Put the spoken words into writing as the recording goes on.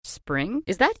Spring?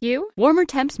 Is that you? Warmer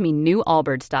temps mean new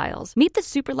Allbirds styles. Meet the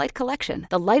Superlight Collection,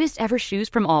 the lightest ever shoes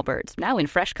from Allbirds, now in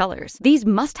fresh colors. These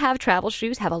must-have travel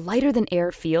shoes have a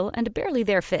lighter-than-air feel and a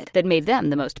barely-there fit that made them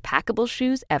the most packable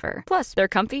shoes ever. Plus, they're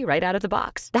comfy right out of the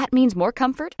box. That means more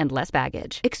comfort and less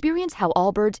baggage. Experience how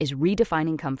Allbirds is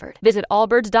redefining comfort. Visit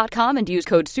allbirds.com and use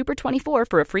code SUPER24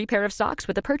 for a free pair of socks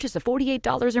with a purchase of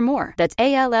 $48 or more. That's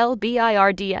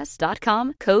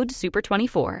ALLBIRDS.com, code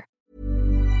SUPER24.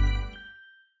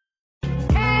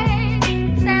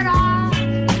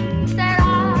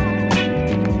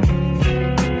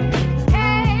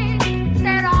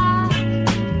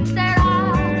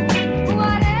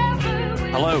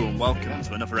 Hello and welcome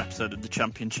to another episode of the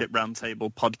Championship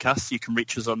Roundtable podcast. You can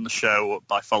reach us on the show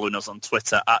by following us on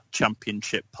Twitter at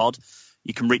ChampionshipPod.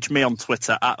 You can reach me on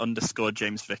Twitter at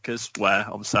 _James Vickers, where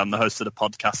obviously I'm the host of the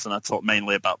podcast and I talk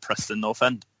mainly about Preston North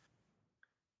End.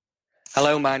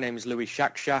 Hello, my name is Louis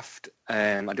Shackshaft.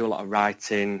 I do a lot of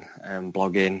writing,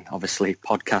 blogging, obviously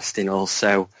podcasting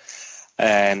also.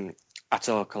 I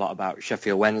talk a lot about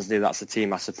Sheffield Wednesday, that's the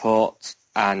team I support.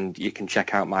 And you can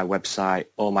check out my website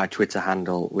or my Twitter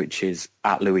handle, which is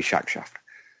at Louis Shackshaft.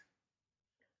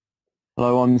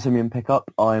 Hello, I'm Simeon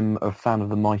Pickup. I'm a fan of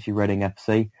the mighty Reading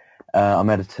FC. I'm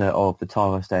editor of the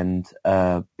Tilehurst End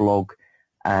blog,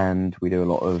 and we do a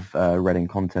lot of Reading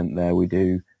content there. We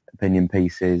do opinion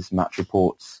pieces, match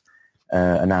reports,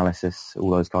 analysis, all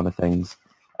those kind of things,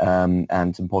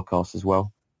 and some podcasts as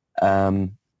well.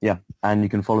 And you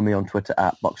can follow me on Twitter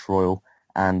at BucksRoyal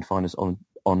and find us on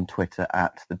Twitter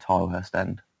at the Tilehurst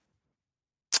End.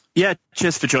 Yeah,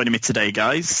 cheers for joining me today,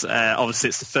 guys. Obviously,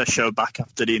 it's the first show back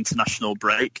after the international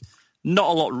break. Not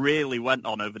a lot really went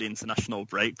on over the international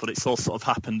break, but it's all sort of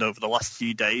happened over the last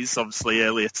few days. Obviously,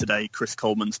 earlier today, Chris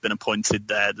Coleman's been appointed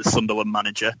the Sunderland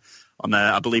manager on,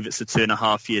 I believe it's a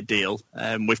 2.5-year deal.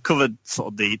 We've covered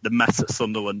sort of the mess at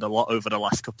Sunderland a lot over the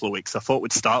last couple of weeks. I thought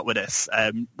we'd start with this.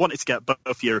 Wanted to get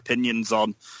both your opinions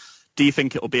on, do you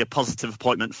think it will be a positive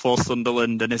appointment for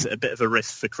Sunderland, and is it a bit of a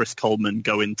risk for Chris Coleman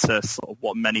going to sort of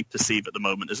what many perceive at the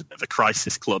moment as a bit of a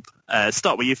crisis club?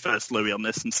 Start with you first, Louis, on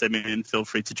this, and Simeon, feel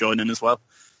free to join in as well.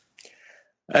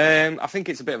 I think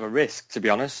it's a bit of a risk, to be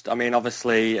honest. I mean,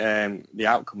 obviously, the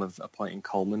outcome of appointing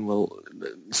Coleman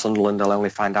Sunderland will only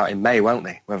find out in May, won't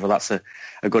they? Whether that's a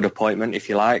good appointment, if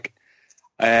you like.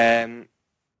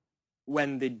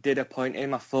 When they did appoint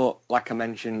him, I thought, like I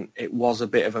mentioned, it was a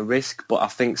bit of a risk, but I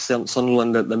think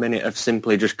Sunderland at the minute have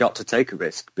simply just got to take a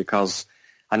risk, because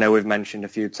I know we've mentioned a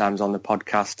few times on the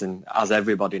podcast, and as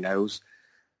everybody knows,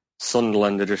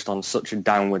 Sunderland are just on such a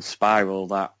downward spiral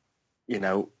that, you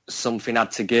know, something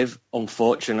had to give,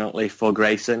 unfortunately, for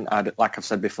Grayson. Like I've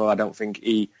said before, I don't think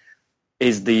he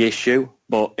is the issue,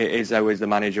 but it is always the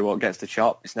manager what gets the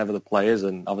chop. It's never the players,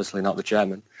 and obviously not the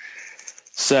chairman.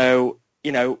 So,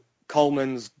 you know,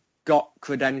 Coleman's got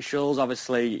credentials.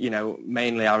 Obviously, you know,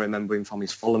 mainly I remember him from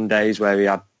his Fulham days where he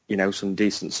had, you know, some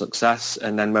decent success,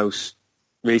 and then most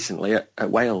recently at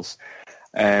Wales,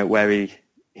 where he,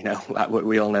 you know,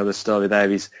 we all know the story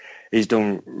there. He's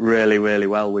done really, really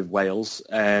well with Wales,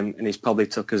 and he's probably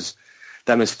took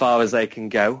them as far as they can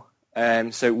go.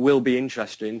 So it will be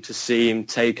interesting to see him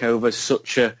take over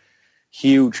such a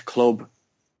huge club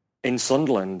in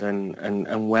Sunderland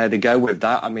and where they go with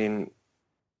that. I mean,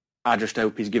 I just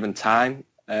hope he's given time.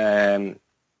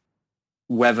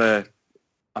 Whether,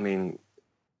 I mean,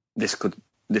 this could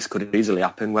easily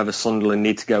happen. Whether Sunderland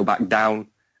need to go back down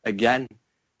again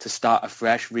to start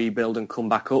afresh, rebuild, and come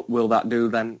back up, will that do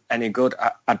them any good?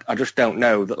 I just don't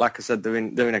know. That, like I said, they're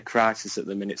in a crisis at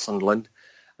the minute, Sunderland.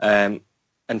 And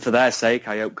for their sake,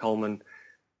 I hope Coleman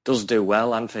does do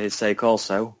well, and for his sake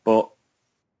also. But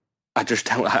I just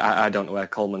don't. I don't know where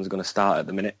Coleman's going to start at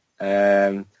the minute.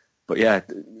 But yeah,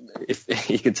 if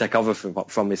you could take over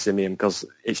from me, Simeon, because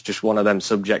it's just one of them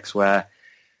subjects where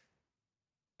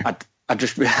I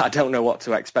don't know what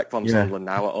to expect from Sunderland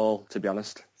now at all, to be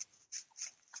honest.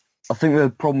 I think the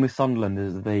problem with Sunderland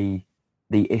is the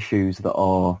issues that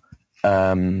are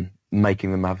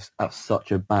making them have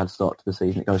such a bad start to the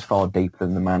season. It goes far deeper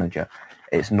than the manager.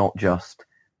 It's not just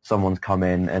someone's come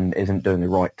in and isn't doing the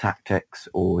right tactics,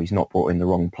 or he's not brought in the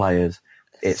wrong players.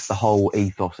 It's the whole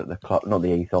ethos at the club, not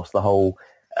the ethos, the whole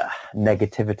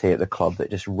negativity at the club that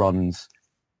just runs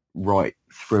right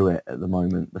through it at the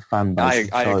moment. The fan base.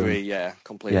 I agree, yeah,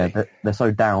 completely. Yeah, they're so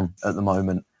down at the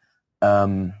moment.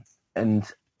 And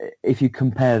if you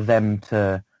compare them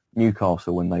to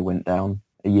Newcastle when they went down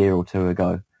a year or two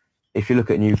ago, if you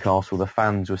look at Newcastle, the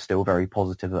fans were still very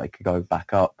positive that they could go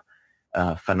back up.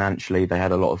 Financially, they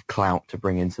had a lot of clout to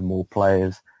bring in some more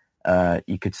players.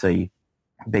 You could see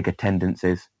big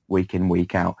attendances week in,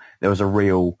 week out. There was a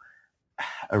real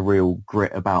a real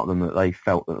grit about them, that they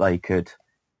felt that they could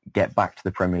get back to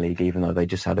the Premier League, even though they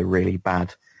just had a really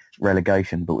bad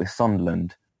relegation. But with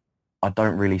Sunderland, I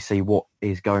don't really see what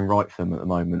is going right for them at the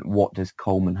moment. What does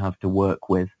Coleman have to work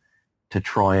with to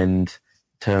try and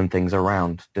turn things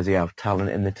around? Does he have talent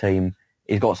in the team?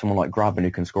 He's got someone like Graben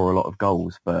who can score a lot of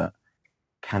goals, but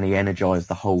can he energise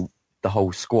the whole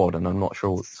squad? And I'm not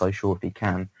so sure if he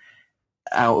can.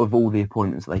 Out of all the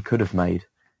appointments they could have made,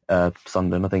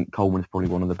 Sunderland, I think Coleman's probably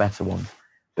one of the better ones,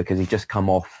 because he's just come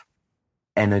off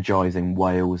energising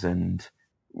Wales and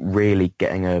really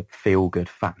getting a feel-good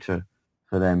factor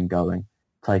for them going,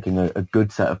 taking a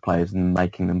good set of players and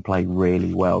making them play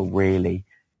really well, really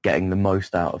getting the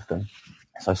most out of them.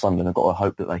 So Sunderland have got to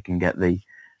hope that they can get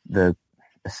a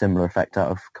similar effect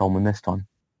out of Coleman this time.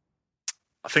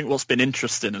 I think what's been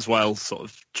interesting as well, sort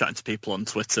of chatting to people on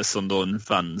Twitter, Sunderland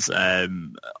fans,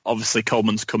 obviously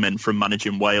Coleman's come in from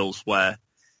managing Wales, where,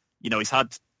 he's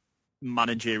had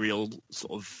managerial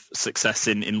sort of success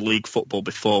in league football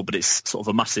before, but it's sort of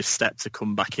a massive step to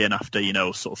come back in after,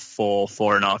 sort of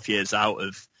 4.5 years out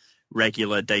of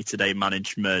regular day-to-day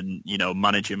management,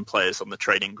 managing players on the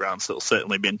training ground. So it'll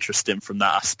certainly be interesting from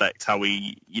that aspect, how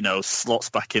he,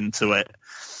 slots back into it.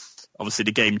 Obviously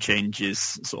the game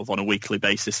changes sort of on a weekly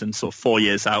basis, and sort of 4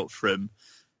 years out from,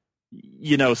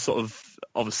 sort of,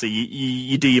 obviously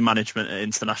you do your management at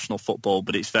international football,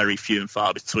 but it's very few and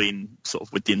far between sort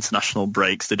of with the international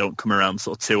breaks. They don't come around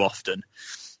sort of too often.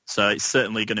 So it's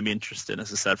certainly going to be interesting,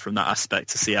 as I said, from that aspect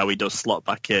to see how he does slot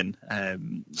back in.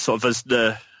 Sort of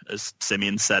as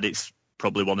Simeon said, it's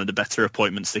probably one of the better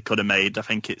appointments they could have made. I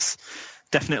think it's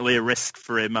definitely a risk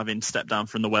for him having stepped down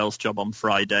from the Wales job on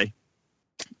Friday.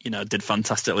 Did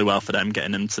fantastically well for them,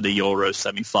 getting them to the Euro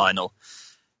semi-final.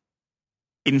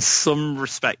 In some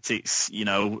respect, it's,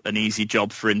 an easy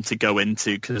job for him to go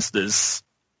into, because there's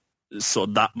sort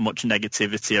of that much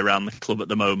negativity around the club at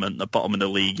the moment, the bottom of the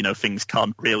league. Things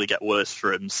can't really get worse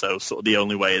for him, so sort of the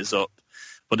only way is up.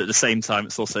 But at the same time,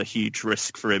 it's also a huge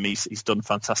risk for him. He's done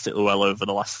fantastically well over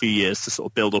the last few years to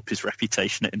sort of build up his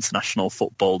reputation at international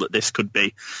football, that this could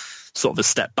be sort of a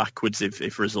step backwards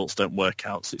if results don't work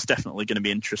out. So it's definitely going to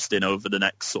be interesting over the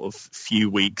next sort of few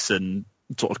weeks and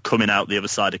sort of coming out the other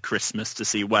side of Christmas to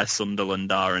see where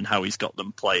Sunderland are and how he's got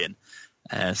them playing.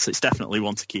 So it's definitely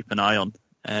one to keep an eye on.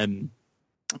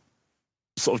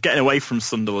 Sort of getting away from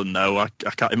Sunderland, though, I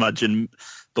can't imagine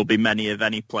there'll be many of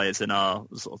any players in our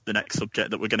sort of the next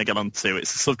subject that we're going to get onto.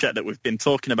 It's a subject that we've been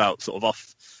talking about sort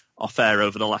of off air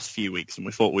over the last few weeks, and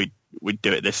we thought we'd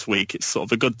do it this week. It's sort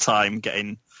of a good time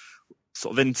getting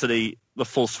sort of into the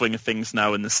full swing of things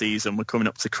now in the season. We're coming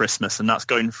up to Christmas, and that's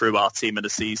going through our team of the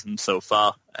season so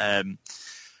far.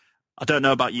 I don't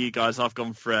know about you guys. I've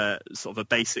gone for a sort of a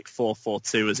basic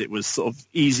 4-4-2, as it was sort of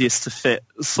easiest to fit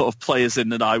sort of players in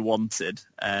that I wanted.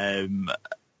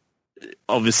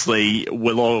 Obviously,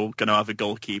 we're all going to have a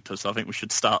goalkeeper, so I think we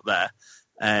should start there.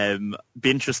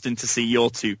 Be interesting to see your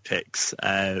two picks.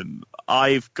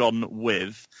 I've gone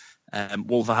with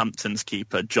Wolverhampton's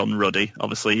keeper, John Ruddy.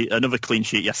 Obviously, another clean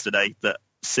sheet yesterday that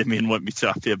Simeon won't be too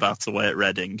happy about away at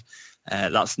Reading.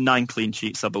 That's 9 clean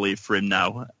sheets, I believe, for him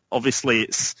now. Obviously,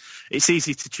 it's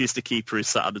easy to choose the keeper who's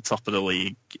sat at the top of the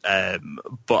league,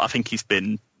 but I think he's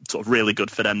been sort of really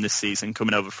good for them this season,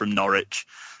 coming over from Norwich.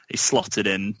 He's slotted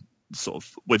in sort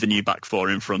of with a new back four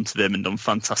in front of him and done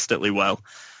fantastically well.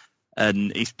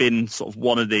 And he's been sort of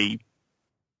one of the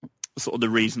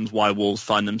reasons why Wolves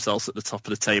find themselves at the top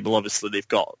of the table. Obviously, they've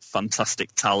got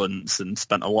fantastic talents and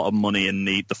spent a lot of money in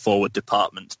the forward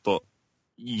department, but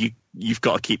you've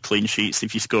got to keep clean sheets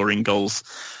if you're scoring goals.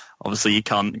 Obviously, you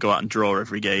can't go out and draw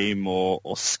every game or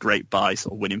scrape by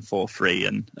sort of winning 4-3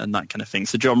 and that kind of thing.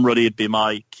 So John Ruddy would be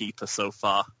my keeper so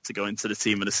far to go into the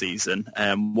team of the season.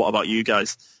 What about you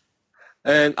guys?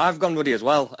 I've gone Ruddy as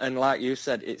well, and like you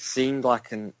said, it seemed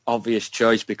like an obvious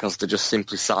choice because they just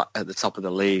simply sat at the top of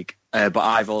the league. But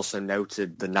I've also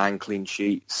noted the 9 clean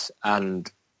sheets,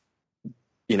 and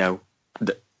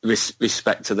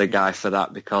respect to the guy for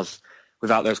that, because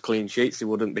without those clean sheets, they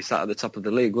wouldn't be sat at the top of the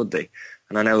league, would they?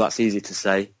 And I know that's easy to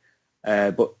say,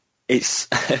 but it's.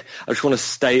 I just want to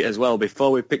state as well,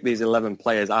 before we pick these 11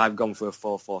 players, I've gone for a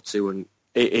 4-4-2, and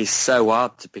it is so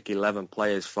hard to pick 11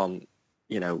 players from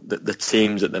the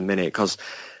teams at the minute, because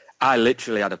I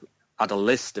literally had a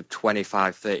list of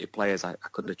 25, 30 players I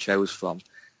could have chose from.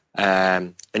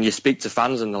 And you speak to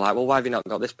fans and they're like, well, why have you not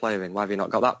got this player in? Why have you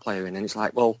not got that player in? And it's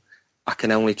like, well, I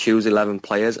can only choose 11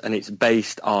 players, and it's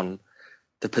based on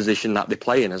the position that they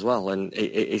play in as well. And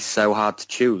it is so hard to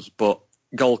choose. But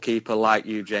goalkeeper, like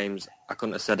you, James, I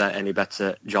couldn't have said that any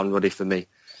better. John Ruddy for me.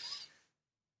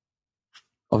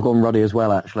 I've gone Ruddy as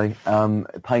well, actually.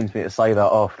 It pains me to say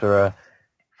that after a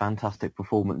fantastic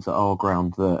performance at our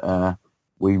ground that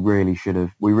we really should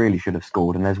have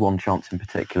scored. And there's one chance in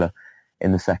particular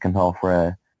in the second half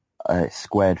where it's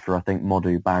squared for, I think,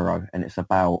 Modu Barrow, and it's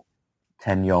about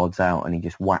 10 yards out, and he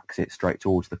just whacks it straight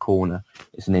towards the corner.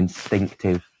 It's an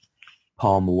instinctive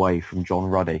palm away from John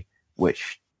Ruddy,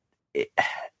 which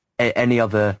any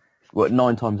other,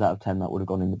 9 times out of 10 that would have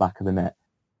gone in the back of the net.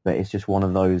 But it's just one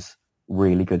of those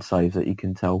really good saves that you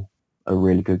can tell a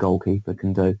really good goalkeeper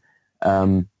can do.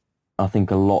 I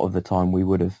think a lot of the time we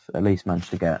would have at least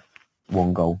managed to get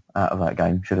one goal out of that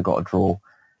game. Should have got a draw.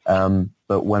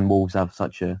 But when Wolves have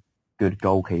such a good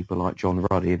goalkeeper like John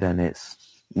Ruddy, then it's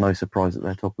no surprise that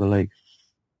they're top of the league.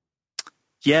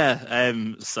 Yeah,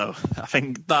 so I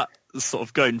think that sort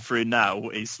of going through now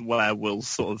is where we'll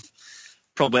sort of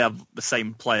probably have the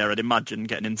same player, I'd imagine,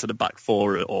 getting into the back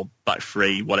four or back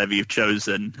three, whatever you've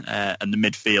chosen, and the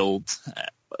midfield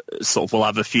sort of will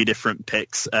have a few different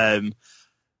picks.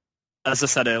 As I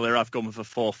said earlier, I've gone with a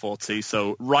 4-4-2.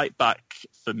 So right back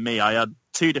for me, I had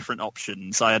 2 different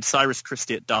options. I had Cyrus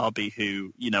Christie at Derby,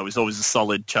 who, you know, is always a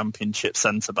solid championship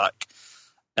centre-back.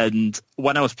 And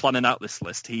when I was planning out this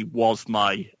list, he was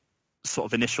my sort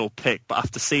of initial pick. But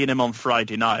after seeing him on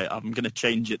Friday night, I'm going to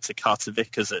change it to Carter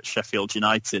Vickers at Sheffield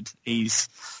United. He's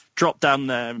dropped down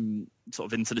there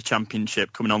sort of into the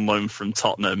championship, coming on loan from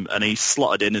Tottenham, and he's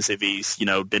slotted in as if he's, you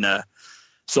know, been a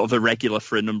sort of a regular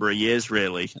for a number of years,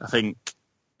 really. I think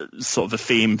sort of a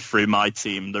theme through my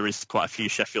team, there is quite a few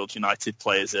Sheffield United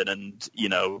players in, and, you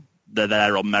know, they're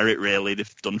there on merit, really.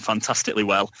 They've done fantastically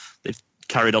well. They've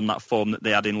carried on that form that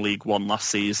they had in League One last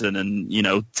season and, you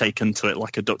know, taken to it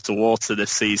like a duck to water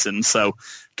this season. So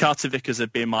Carter Vickers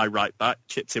had been my right back,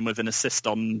 chipped in with an assist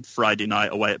on Friday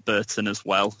night away at Burton as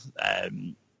well.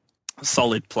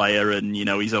 Solid player, and, you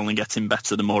know, he's only getting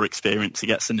better the more experience he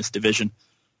gets in this division.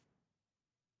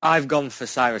 I've gone for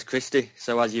Cyrus Christie,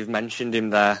 so as you've mentioned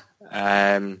him there,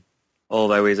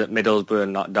 although he's at Middlesbrough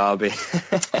and not Derby.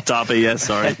 Derby, yeah,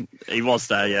 sorry. He was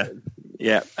there, yeah.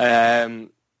 Yeah.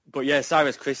 But yeah,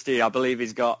 Cyrus Christie, I believe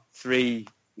he's got 3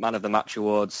 Man of the Match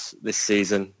awards this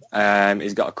season.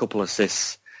 He's got a couple of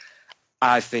assists.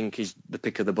 I think he's the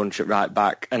pick of the bunch at right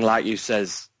back. And like you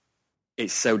says,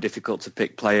 it's so difficult to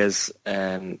pick players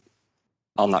on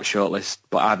that shortlist.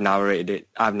 But I've narrowed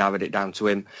it down to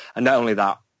him. And not only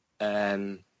that,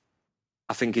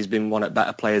 I think he's been one of the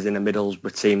better players in a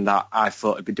Middlesbrough team that I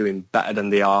thought would be doing better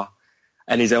than they are.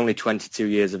 And he's only 22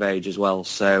 years of age as well.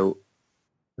 So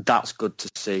that's good to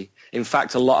see. In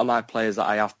fact, a lot of my players that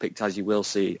I have picked, as you will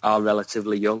see, are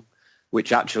relatively young,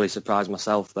 which actually surprised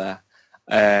myself there.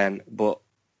 But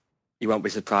you won't be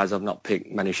surprised I've not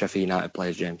picked many Sheffield United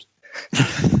players, James.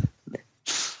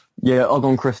 Yeah, I've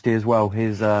gone Christie as well.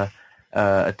 His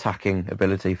attacking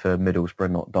ability for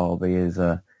Middlesbrough, not Derby,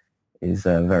 is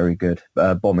very good.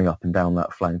 Bombing up and down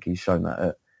that flank, he's shown that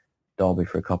at Derby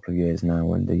for a couple of years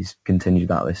now, and he's continued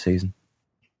that this season.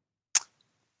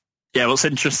 Yeah, what's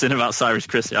interesting about Cyrus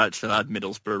Christie, actually, I had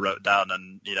Middlesbrough wrote down,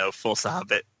 and, you know, force a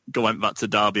habit, went back to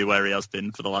Derby where he has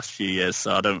been for the last few years,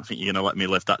 so I don't think you're going to let me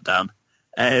live that down.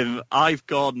 I've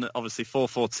gone, obviously,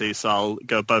 4-4-2, so I'll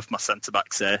go both my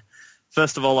centre-backs here.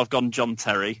 First of all, I've gone John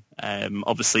Terry.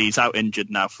 Obviously, he's out injured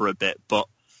now for a bit, but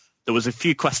there was a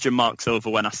few question marks over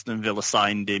when Aston Villa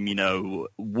signed him. You know,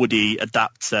 would he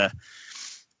adapt to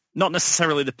not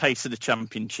necessarily the pace of the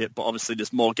Championship, but obviously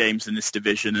there's more games in this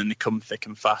division and they come thick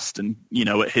and fast. And, you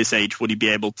know, at his age, would he be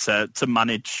able to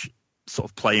manage sort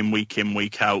of playing week in,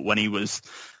 week out when he was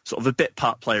sort of a bit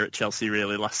part player at Chelsea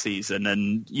really last season?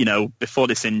 And, you know, before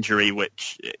this injury,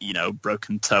 which, you know,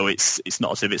 broken toe, it's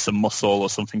not as if it's a muscle or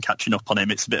something catching up on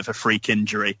him. It's a bit of a freak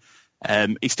injury.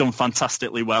 He's done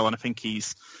fantastically well, and I think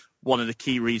he's one of the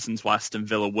key reasons why Aston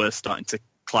Villa were starting to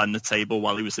climb the table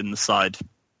while he was in the side.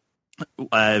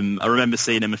 I remember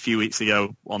seeing him a few weeks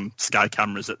ago on Sky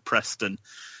cameras at Preston.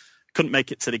 Couldn't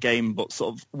make it to the game, but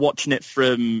sort of watching it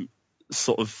from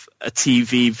sort of a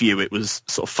TV view, it was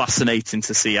sort of fascinating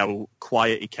to see how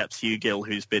quiet he kept Hugh Gill,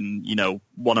 who's been, you know,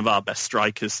 one of our best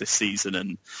strikers this season,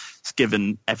 and it's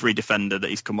given every defender that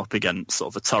he's come up against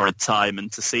sort of a torrid time. And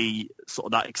to see sort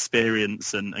of that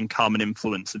experience and calming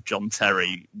influence of John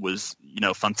Terry was, you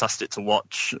know, fantastic to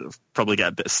watch. I'll probably get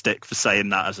a bit of stick for saying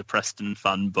that as a Preston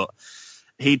fan, but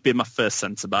he'd be my first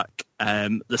centre-back.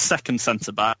 The second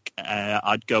centre-back,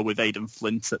 I'd go with Aidan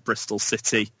Flint at Bristol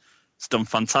City. It's done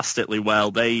fantastically well.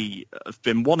 They have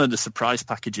been one of the surprise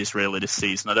packages really this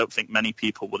season. I don't think many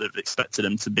people would have expected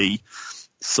them to be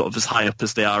sort of as high up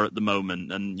as they are at the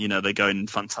moment. And, you know, they're going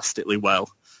fantastically well.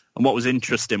 And what was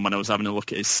interesting when I was having a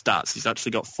look at his stats, he's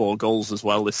actually got 4 goals as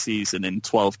well this season in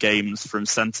 12 games from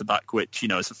centre-back, which,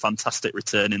 is a fantastic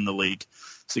return in the league.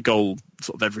 It's a goal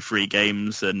sort of every 3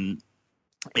 games, and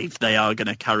if they are going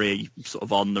to carry sort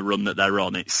of on the run that they're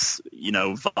on, it's,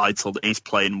 vital that he's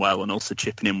playing well and also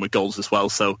chipping in with goals as well.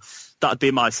 So that'd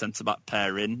be my centre-back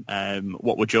pairing.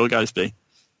 What would your guys be?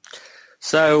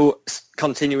 So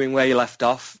continuing where you left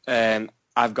off,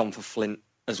 I've gone for Flint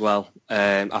as well.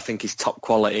 I think he's top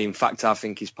quality. In fact, I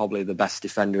think he's probably the best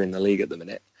defender in the league at the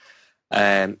minute.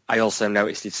 I also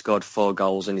noticed he'd scored 4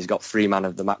 goals and he's got 3 Man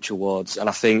of the Match awards. And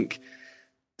I think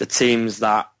the teams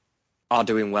that are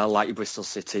doing well, like your Bristol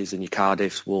Cities and your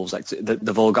Cardiffs, Wolves,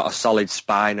 they've all got a solid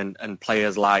spine, and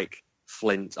players like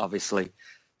Flint obviously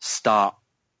start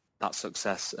that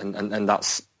success, and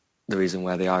that's the reason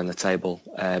where they are in the table.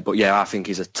 But yeah, I think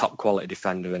he's a top quality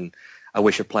defender, and I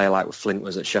wish a player like Flint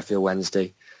was at Sheffield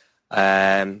Wednesday.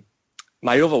 My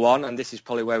other one, and this is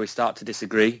probably where we start to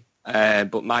disagree,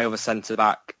 but my other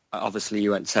centre-back, obviously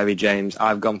you went Terry James,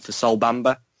 I've gone for Sol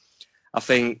Bamba. I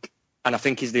think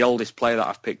he's the oldest player that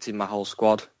I've picked in my whole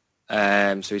squad,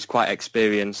 so he's quite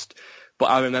experienced. But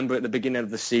I remember at the beginning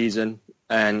of the season,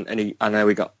 I know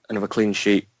we got another clean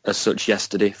sheet as such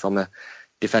yesterday from a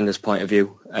defender's point of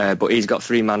view, but he's got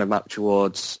 3 Man of Match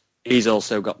awards. He's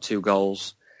also got 2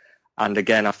 goals. And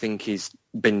again, I think he's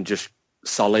been just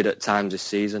solid at times this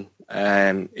season.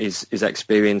 His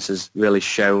experience has really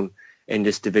shown in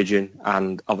this division,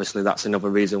 and obviously that's another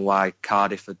reason why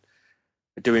Cardiff are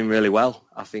doing really well.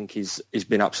 I think he's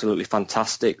been absolutely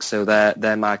fantastic. So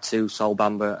they're my 2, Sol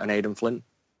Bamba and Aidan Flint.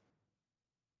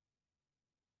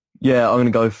 Yeah, I'm going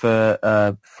to go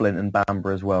for Flint and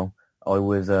Bamba as well. I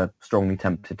was strongly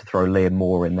tempted to throw Liam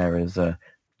Moore in there as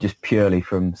just purely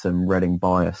from some Reading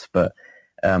bias. But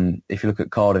if you look at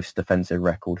Cardiff's defensive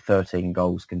record, 13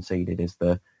 goals conceded is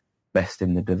the best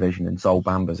in the division, and Sol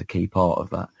Bamba's a key part of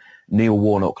that. Neil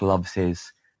Warnock loves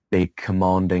his big,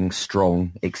 commanding,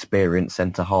 strong, experienced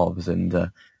centre-halves,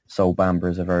 and Sol Bamba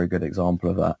is a very good example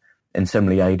of that. And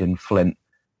similarly, Aidan Flint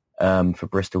for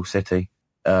Bristol City,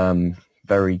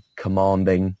 very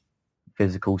commanding,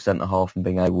 physical centre-half, and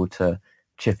being able to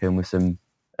chip in with some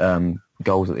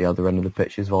goals at the other end of the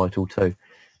pitch is vital too.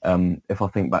 If I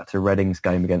think back to Reading's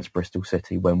game against Bristol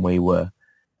City when we were,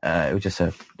 it was just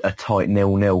a tight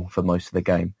 0-0 for most of the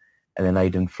game, and then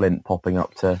Aidan Flint popping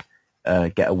up to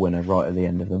get a winner right at the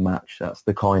end of the match. That's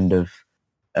the kind of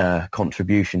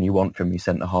contribution you want from your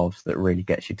centre-halves that really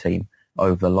gets your team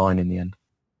over the line in the end.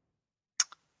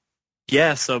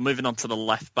 Yeah, so moving on to the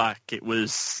left-back, it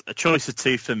was a choice of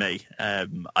 2 for me.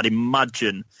 I'd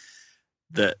imagine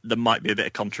that there might be a bit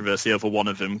of controversy over one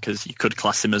of them because you could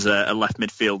class him as a left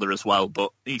midfielder as well,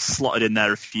 but he's slotted in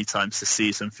there a few times this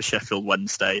season for Sheffield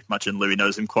Wednesday. Imagine Louis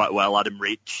knows him quite well, Adam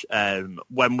Reach.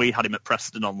 When we had him at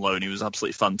Preston on loan, he was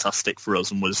absolutely fantastic for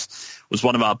us and was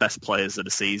one of our best players of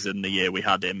the season the year we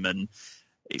had him, and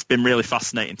it's been really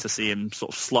fascinating to see him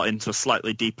sort of slot into a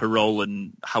slightly deeper role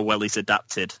and how well he's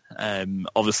adapted.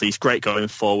 Obviously, he's great going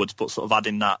forwards, but sort of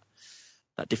adding that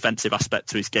defensive aspect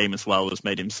to his game as well has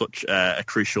made him such a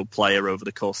crucial player over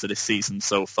the course of this season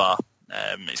so far.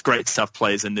 It's great to have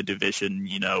players in the division,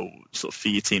 sort of for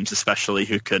your teams especially,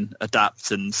 who can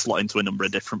adapt and slot into a number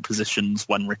of different positions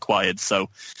when required. So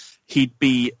he'd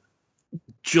be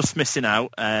just missing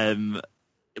out,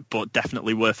 but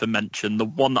definitely worth a mention. The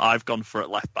one that I've gone for at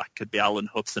left-back could be Alan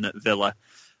Hudson at Villa.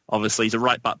 Obviously, he's a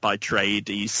right-back by trade.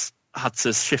 He's had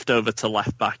to shift over to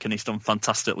left-back, and he's done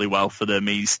fantastically well for them.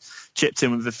 He's chipped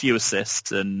in with a few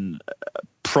assists, and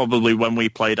probably when we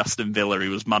played Aston Villa, he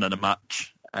was man of the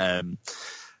match. At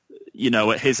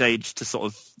his age, to sort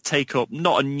of take up,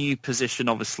 not a new position,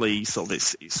 obviously, sort of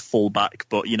it's full-back,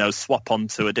 but, swap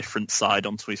onto a different side,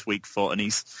 onto his weak foot, and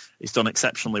he's done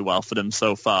exceptionally well for them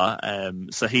so far.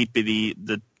 So he'd be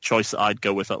the choice that I'd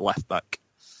go with at left-back.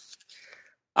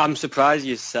 I'm surprised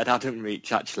you said Adam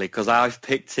Reach, actually, because I've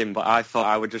picked him, but I thought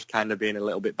I was just kind of being a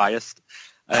little bit biased.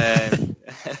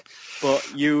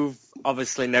 But you've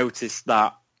obviously noticed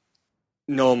that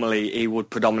normally he would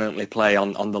predominantly play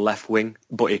on the left wing,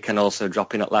 but he can also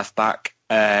drop in at left back.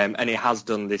 And he has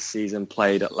done this season,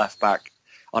 played at left back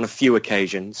on a few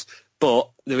occasions. But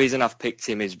the reason I've picked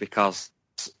him is because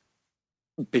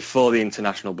before the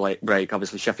international break,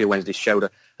 obviously Sheffield Wednesday showed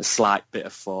a slight bit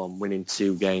of form, winning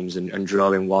 2 games and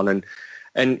drawing 1.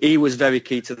 And he was very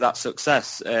key to that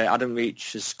success. Adam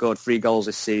Reach has scored 3 goals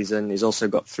this season. He's also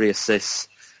got 3 assists.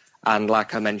 And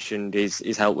like I mentioned,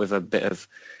 he's helped with a bit of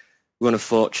run of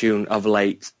fortune of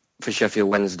late for Sheffield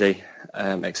Wednesday,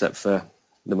 except for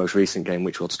the most recent game,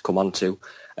 which we'll come on to.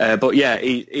 But yeah,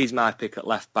 he's my pick at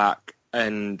left back.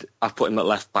 and I've put him at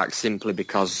left back simply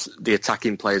because the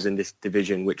attacking players in this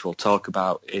division, which we'll talk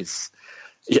about, is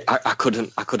I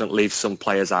couldn't leave some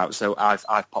players out, so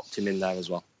I've popped him in there as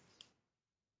well.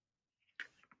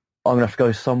 I'm going to have to go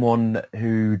with someone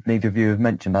who neither of you have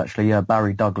mentioned, actually.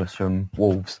 Barry Douglas from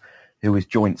Wolves, who is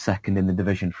joint second in the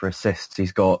division for assists.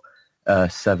 He's got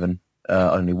 7,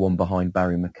 only 1 behind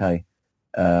Barry McKay.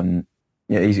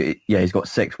 He's got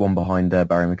 6, 1 behind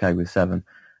Barry McKay with 7.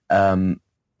 And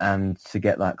to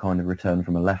get that kind of return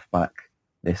from a left-back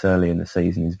this early in the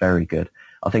season is very good.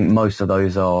 I think most of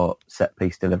those are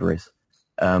set-piece deliveries.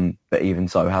 But even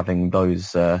so, having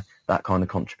those that kind of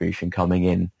contribution coming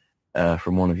in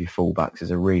from one of your fullbacks is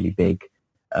a really big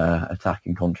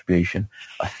attacking contribution.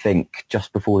 I think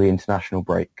just before the international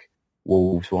break,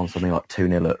 Wolves won something like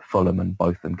 2-0 at Fulham, and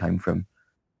both of them came from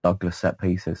Douglas set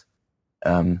pieces.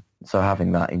 So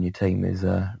having that in your team is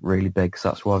really big. So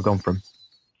that's where I've gone from.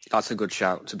 That's a good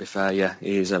shout, to be fair. Yeah,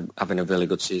 he's having a really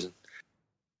good season.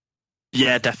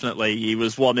 Yeah, definitely. He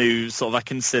was one who sort of I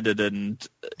considered, and,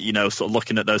 sort of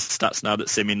looking at those stats now that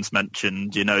Simeon's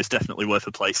mentioned, is definitely worth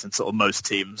a place in sort of most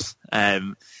teams.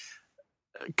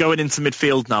 Going into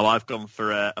midfield now, I've gone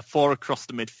for a 4 across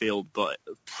the midfield, but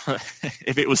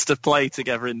if it was to play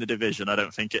together in the division, I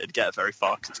don't think it'd get very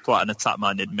far because it's quite an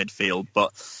attack-minded midfield.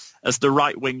 But as the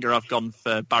right winger, I've gone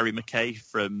for Barry McKay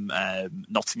from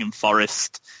Nottingham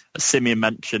Forest. As Simeon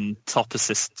mentioned, top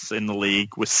assists in the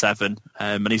league with 7,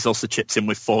 and he's also chipped in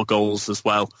with 4 goals as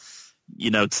well.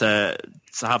 To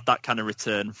have that kind of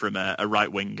return from a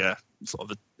right winger,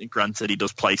 granted he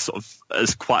does play sort of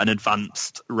as quite an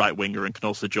advanced right winger and can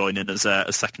also join in as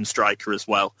a second striker as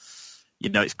well.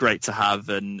 It's great to have,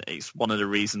 and it's one of the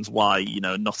reasons why,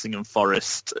 Nottingham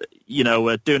Forest,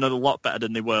 are doing a lot better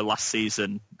than they were last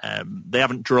season. They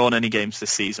haven't drawn any games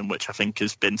this season, which I think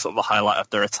has been sort of a highlight of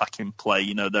their attacking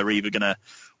play. They're either going to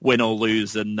win or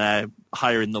lose, and they're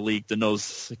higher in the league than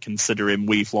us, considering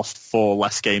we've lost 4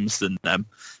 less games than them,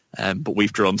 but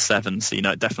we've drawn 7. So,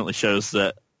 it definitely shows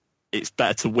that it's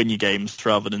better to win your games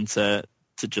rather than to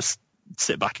just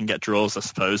sit back and get draws, I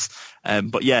suppose.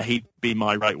 But yeah, he'd be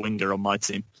my right winger on my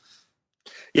team.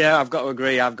 Yeah, I've got to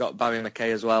agree. I've got Barry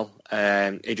McKay as well.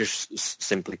 He just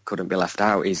simply couldn't be left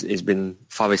out. He's been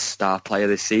Forest's star player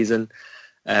this season.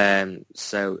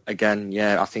 So again,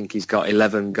 I think he's got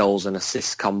 11 goals and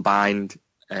assists combined.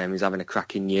 He's having a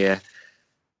cracking year.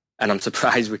 And I'm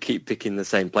surprised we keep picking the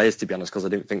same players, to be honest, because I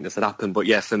didn't think this would happen. But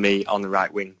yeah, for me, on the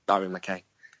right wing, Barry McKay.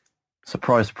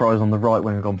 Surprise, surprise, on the right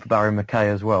wing, I've gone for Barry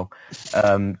McKay as well.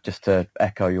 Just to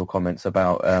echo your comments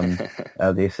about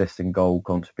the assist and goal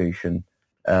contribution.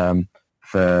 That's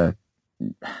just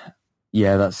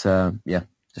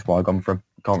what I've gone from.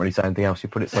 Can't really say anything else. You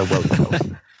put it so well yourself.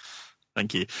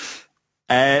 Thank you.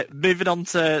 Moving on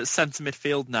to centre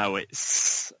midfield now.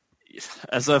 It's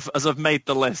as I've made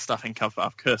the list, I think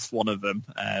I've cursed one of them.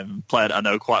 Player that I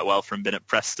know quite well from being at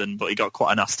Preston, but he got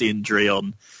quite a nasty injury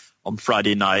on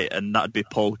Friday night, and that'd be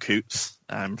Paul Coots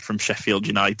from Sheffield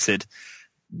United.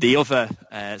 The other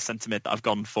centre mid that I've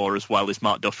gone for as well is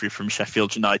Mark Duffy from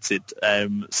Sheffield United.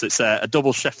 So it's a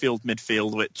double Sheffield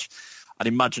midfield, which I'd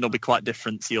imagine will be quite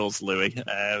different to yours, Louis.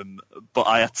 But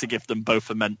I had to give them both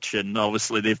a mention.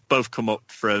 Obviously, they've both come up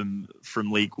from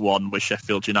League One with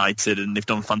Sheffield United, and they've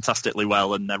done fantastically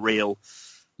well, and they're real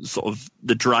sort of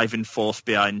the driving force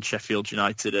behind Sheffield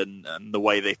United and the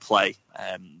way they play.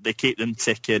 They keep them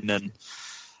ticking, and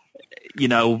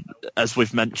as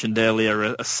we've mentioned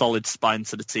earlier, a solid spine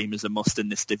to the team is a must in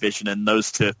this division, and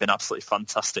those two have been absolutely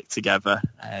fantastic together.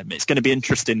 It's going to be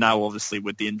interesting now, obviously,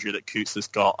 with the injury that Coots has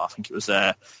got. I think it was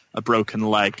a broken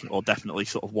leg, or definitely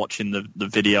sort of watching the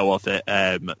video of it.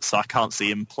 So I can't see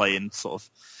him playing sort of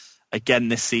again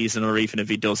this season, or even if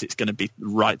he does, it's going to be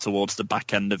right towards the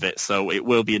back end of it. So it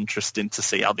will be interesting to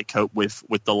see how they cope with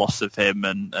the loss of him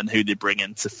and who they bring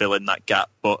in to fill in that gap.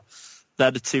 But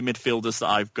they're the 2 midfielders that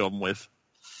I've gone with.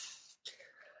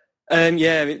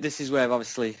 This is where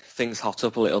obviously things hot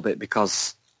up a little bit,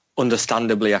 because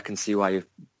understandably I can see why you've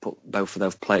put both of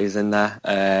those players in there.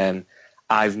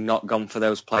 I've not gone for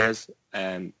those players,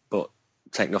 but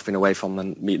take nothing away from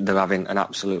them. They're having an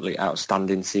absolutely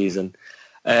outstanding season.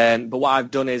 But what I've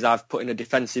done is I've put in a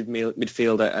defensive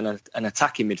midfielder and an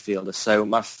attacking midfielder. So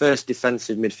my first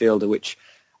defensive midfielder, which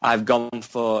I've gone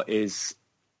for, it's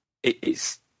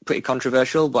pretty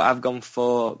controversial, but I've gone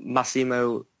for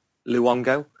Massimo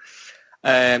Luongo.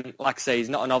 Like I say, he's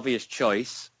not an obvious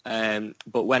choice,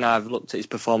 but when I've looked at his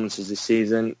performances this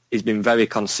season, he's been very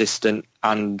consistent,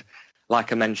 and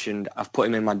like I mentioned, I've put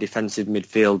him in my defensive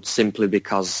midfield simply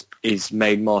because he's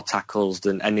made more tackles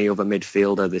than any other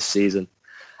midfielder this season.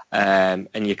 And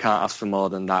you can't ask for more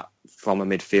than that from a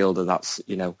midfielder that's,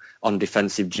 on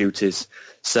defensive duties.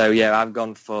 So, yeah, I've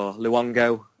gone for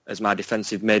Luongo as my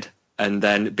defensive mid, and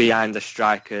then behind the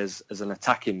strikers as an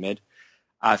attacking mid,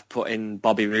 I've put in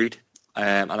Bobby Reid.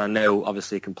 And I know,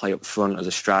 obviously, he can play up front as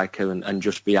a striker and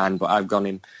just behind, but I've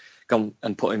gone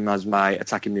and put him as my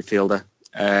attacking midfielder.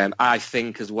 I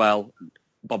think, as well,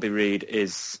 Bobby Reid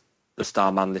is the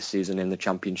star man this season in the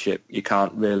Championship. You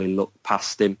can't really look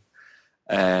past him.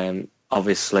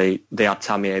 Obviously, they had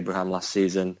Tammy Abraham last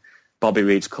season. Bobby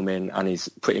Reid's come in and he's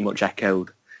pretty much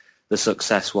echoed the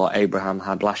success what Abraham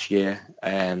had last year.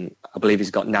 I believe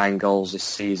he's got 9 goals this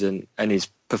season, and his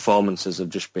performances have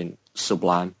just been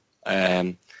sublime.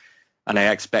 And I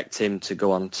expect him to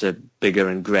go on to bigger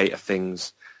and greater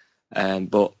things.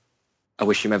 But I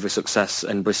wish him every success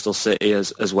in Bristol City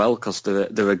as well, because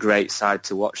they're a great side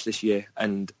to watch this year.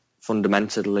 And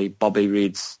fundamentally, Bobby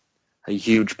Reid's a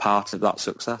huge part of that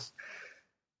success.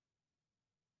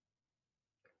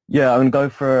 Yeah, I'm going to go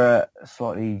for a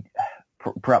slightly,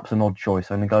 perhaps an odd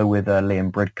choice. I'm going to go with Liam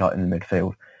Bridcut in the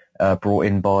midfield, brought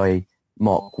in by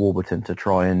Mark Warburton to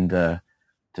try and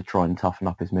toughen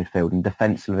up his midfield. And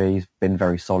defensively, he's been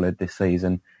very solid this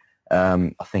season.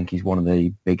 I think he's one of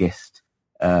the biggest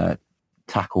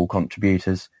tackle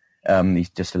contributors. He's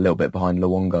just a little bit behind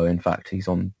Luongo. In fact, he's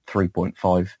on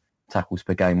 3.5 tackles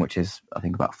per game, which is, I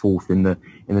think, about 4th in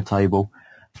the table.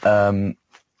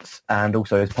 And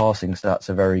also his passing stats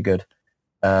are very good,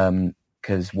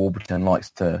 because Warburton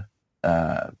likes to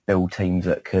build teams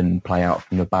that can play out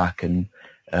from the back and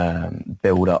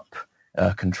build up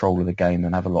control of the game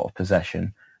and have a lot of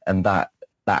possession. And that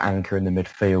anchor in the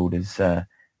midfield is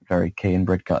very key, and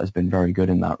Bridcut has been very good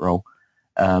in that role.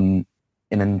 In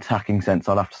an attacking sense,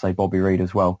 I'd have to say Bobby Reid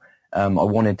as well. I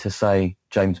wanted to say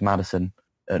James Maddison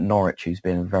at Norwich, who's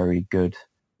been a very good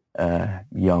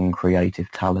young,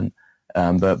 creative talent.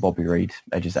 But Bobby Reid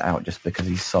edges it out just because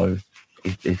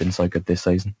he's been so good this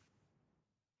season.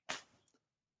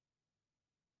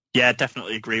 Yeah,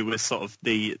 definitely agree with sort of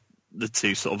the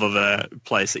two sort of other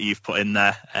players that you've put in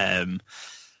there.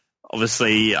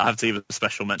 Obviously, I have to give a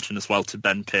special mention as well to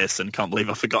Ben Pearson. Can't believe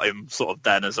I forgot him sort of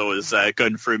then as I was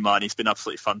going through mine. He's been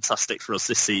absolutely fantastic for us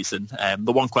this season.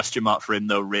 The one question mark for him,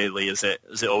 though, really, as it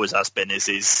always has been, is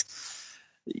his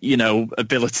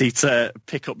ability to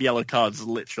pick up yellow cards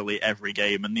literally every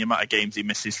game, and the amount of games he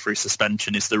misses through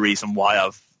suspension is the reason why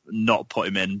I've not put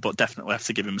him in, but definitely have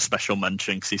to give him a special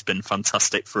mention because he's been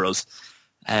fantastic for us.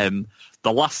 The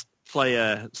last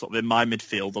player sort of in my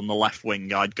midfield on the left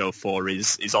wing I'd go for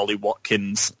is Ollie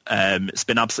Watkins. It's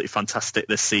been absolutely fantastic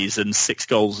this season, 6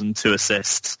 goals and 2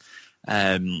 assists,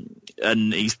 and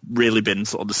he's really been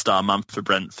sort of the star man for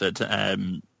Brentford.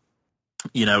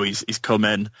 He's come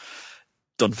in,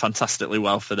 done fantastically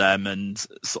well for them, and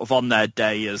sort of on their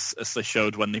day, as they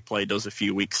showed when they played us a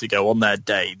few weeks ago, on their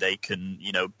day they can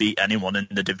beat anyone in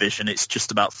the division. It's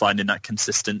just about finding that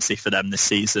consistency for them this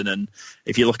season. And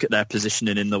if you look at their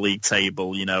positioning in the league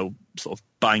table, sort of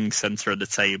bang centre of the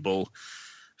table,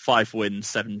 5 wins,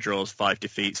 7 draws, 5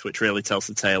 defeats, which really tells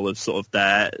the tale of sort of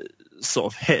their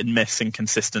sort of hit and miss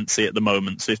inconsistency at the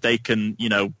moment. So if they can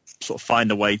sort of find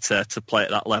a way to play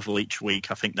at that level each week,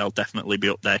 I think they'll definitely be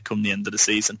up there come the end of the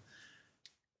season.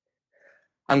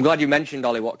 I'm glad you mentioned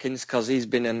Ollie Watkins, because he's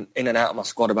been in and out of my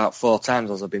squad about 4 times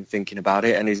as I've been thinking about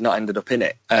it, and he's not ended up in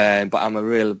it. But I'm a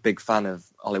real big fan of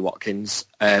Ollie Watkins.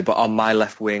 But on my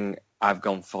left wing, I've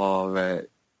gone for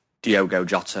Diogo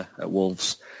Jota at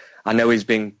Wolves. I know he's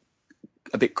been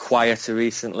a bit quieter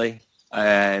recently,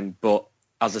 but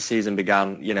as the season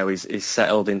began, he's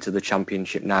settled into the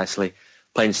Championship nicely,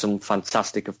 playing some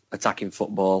fantastic attacking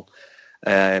football.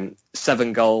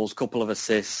 7 goals, couple of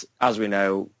assists. As we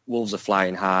know, Wolves are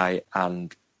flying high,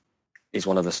 and he's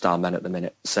one of the star men at the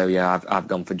minute. So, yeah, I've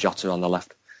gone for Jota on the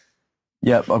left.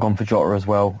 Yep, I've gone for Jota as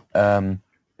well. Been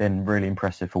really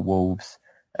impressive for Wolves.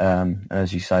 And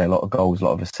as you say, a lot of goals, a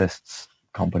lot of assists.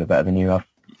 Can't put it better than you have.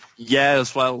 Yeah,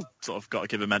 as well, sort of got to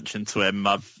give a mention to him.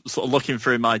 I've sort of looking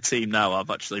through my team now, I've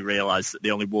actually realised that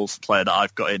the only Wolves player that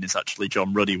I've got in is actually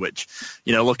John Ruddy, which,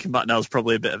 looking back now is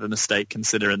probably a bit of a mistake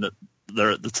considering that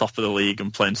they're at the top of the league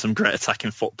and playing some great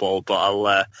attacking football.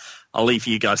 But I'll leave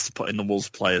you guys to put in the Wolves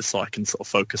players so I can sort of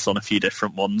focus on a few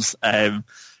different ones.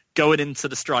 Going into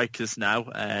the strikers now,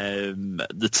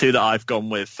 the 2 that I've gone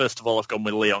with, first of all, I've gone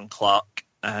with Leon Clark.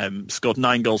 Scored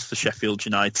 9 goals for Sheffield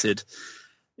United.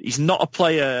 He's not a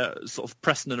player, sort of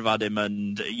Preston have had him,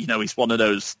 and he's one of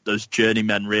those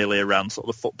journeymen really around sort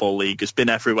of the Football League. Has been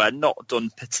everywhere, not done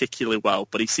particularly well,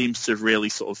 but he seems to have really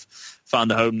sort of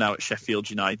found a home now at Sheffield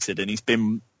United, and he's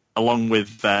been, along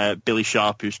with Billy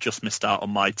Sharp, who's just missed out on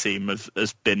my team,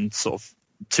 has been sort of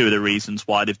two of the reasons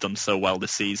why they've done so well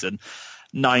this season.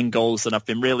 9 goals, and I've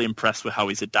been really impressed with how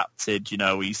he's adapted. You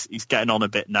know, he's getting on a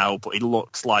bit now, but he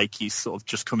looks like he's sort of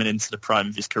just coming into the prime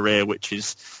of his career, which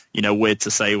is, you know, weird to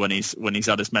say when he's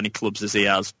had as many clubs as he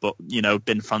has. But, you know,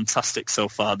 been fantastic so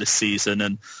far this season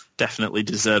and definitely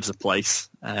deserves a place.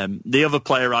 The other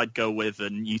player I'd go with,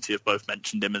 and you two have both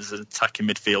mentioned him as an attacking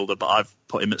midfielder, but I've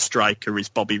put him at striker, is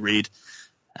Bobby Reid.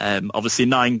 Obviously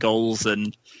 9 goals,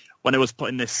 and when I was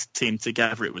putting this team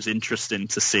together, it was interesting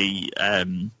to see.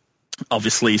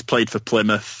 Obviously, he's played for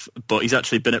Plymouth, but he's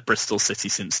actually been at Bristol City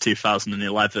since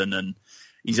 2011, and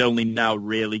he's only now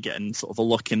really getting sort of a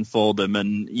look in for them.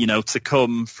 And, you know, to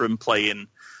come from playing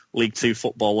League Two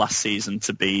football last season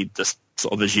to be the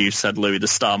sort of, as you said, Louis, the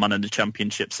star man in the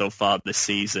Championship so far this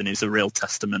season is a real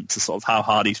testament to sort of how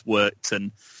hard he's worked.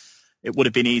 And it would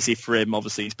have been easy for him.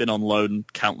 Obviously, he's been on loan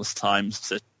countless times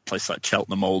to place like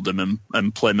Cheltenham, Oldham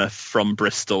and Plymouth from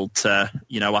Bristol to,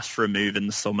 you know, ask for a move in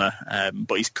the summer.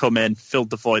 But he's come in,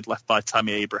 filled the void left by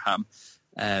Tammy Abraham,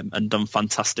 and done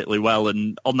fantastically well.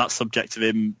 And on that subject of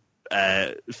him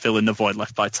filling the void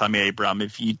left by Tammy Abraham,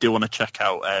 if you do want to check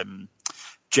out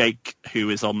Jake, who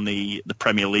is on the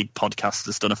Premier League podcast,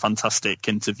 has done a fantastic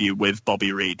interview with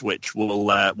Bobby Reid, which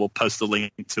we'll post the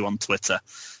link to on Twitter.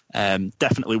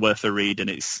 Definitely worth a read, and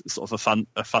it's sort of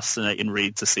a fascinating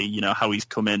read to see, you know, how he's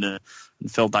come in and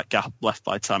filled that gap left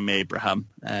by Tammy Abraham.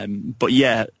 But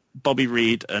yeah, Bobby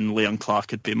Reid and Leon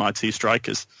Clarke would be my 2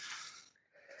 strikers.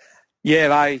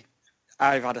 Yeah,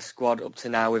 I've had a squad up to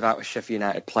now without a Sheffield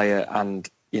United player, and,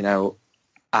 you know,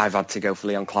 I've had to go for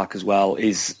Leon Clarke as well.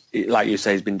 He's, like you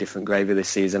say, he's been different gravy this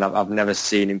season. I've never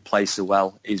seen him play so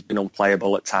well. He's been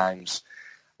unplayable at times.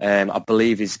 I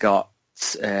believe he's got...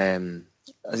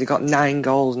 has he got 9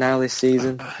 goals now this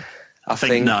season? I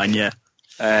think 9, yeah.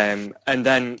 And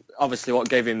then, obviously, what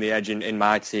gave him the edge in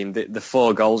my team, the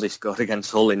 4 goals he scored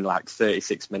against Hull in like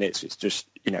 36 minutes, it's just,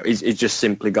 you know, he's just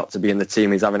simply got to be in the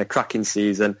team. He's having a cracking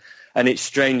season. And it's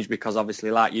strange because,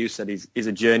 obviously, like you said, he's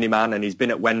a journeyman, and he's been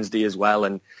at Wednesday as well.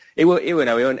 And he was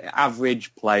an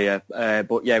average player.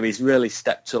 But, yeah, he's really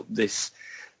stepped up this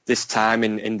time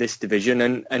in this division,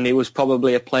 and he was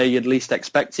probably a player you'd least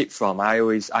expect it from. I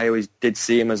always did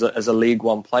see him as a League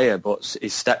One player, but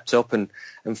he's stepped up, and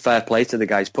fair play to the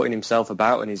guy. He's putting himself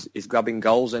about, and he's grabbing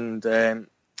goals, and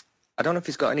I don't know if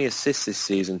he's got any assists this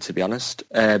season, to be honest,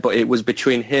 but it was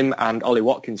between him and Ollie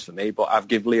Watkins for me, but I've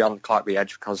given Leon Clarke the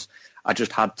edge because I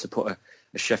just had to put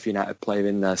a Sheffield United player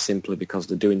in there simply because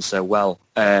they're doing so well.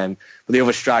 But the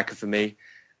other striker for me,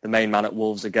 the main man at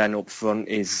Wolves again up front,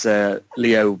 is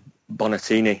Leo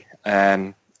Bonatini.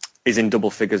 He's in double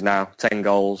figures now, 10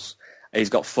 goals. He's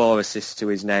got 4 assists to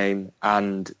his name,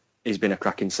 and he's been a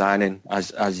cracking signing,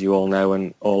 as you all know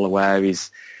and all aware. He's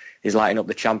lighting up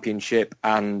the Championship,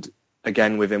 and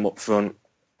again with him up front,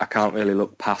 I can't really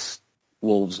look past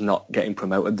Wolves not getting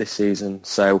promoted this season.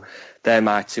 So they're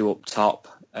my 2 up top,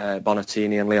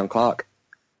 Bonatini and Leon Clarke.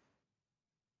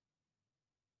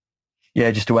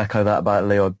 Yeah, just to echo that about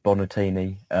Leo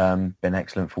Bonatini, been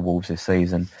excellent for Wolves this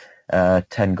season.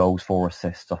 10 goals, 4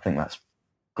 assists. I think that's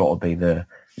got to be the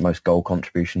most goal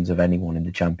contributions of anyone in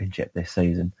the Championship this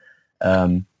season.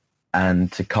 And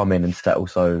to come in and settle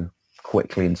so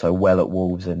quickly and so well at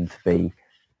Wolves and to be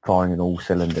firing on all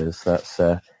cylinders, that's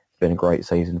been a great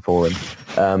season for him.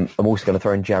 I'm also going to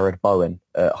throw in Jared Bowen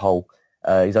at Hull.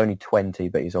 He's only 20,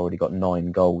 but he's already got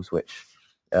 9 goals, which,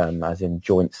 as in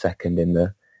joint second in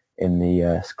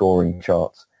the scoring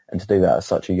charts, and to do that at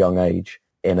such a young age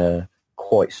in a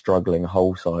quite struggling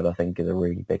Hull side, I think is a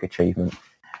really big achievement.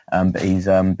 But he's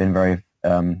been very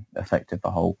effective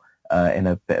for Hull in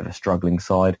a bit of a struggling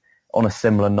side. On a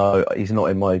similar note, he's not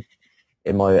in my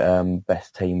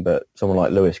best team, but someone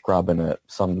like Lewis Grabban at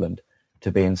Sunderland,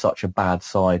 to be in such a bad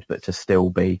side but to still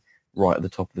be right at the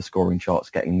top of the scoring charts,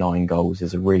 getting 9 goals,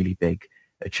 is a really big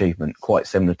achievement. Quite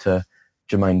similar to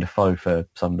Jermaine Defoe for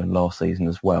Sunderland last season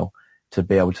as well, to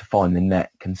be able to find the net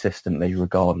consistently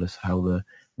regardless of how the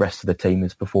rest of the team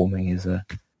is performing is a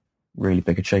really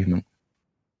big achievement.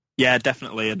 Yeah,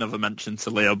 definitely another mention to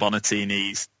Leo Bonatini.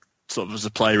 He's sort of, as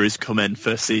a player who's come in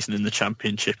first season in the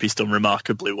Championship, he's done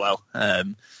remarkably well.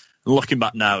 Looking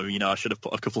back now, you know, I should have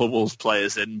put a couple of Wolves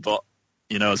players in, but,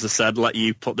 you know, as I said, let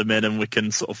you put them in and we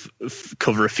can sort of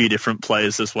cover a few different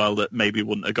players as well that maybe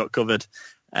wouldn't have got covered.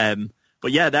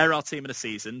 But yeah, they're our team of the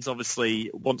seasons. Obviously,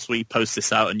 once we post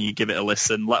this out and you give it a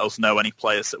listen, let us know any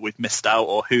players that we've missed out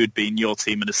or who'd been your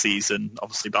team of the season,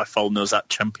 obviously by following us at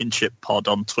Championship Pod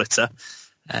on Twitter,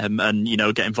 and, you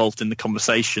know, get involved in the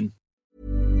conversation.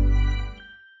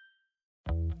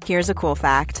 Here's a cool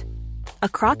fact. A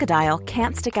crocodile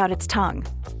can't stick out its tongue.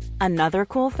 Another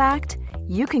cool fact,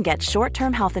 you can get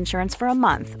short-term health insurance for a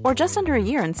month or just under a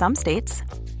year in some states.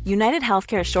 United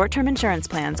Healthcare short-term insurance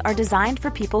plans are designed for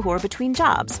people who are between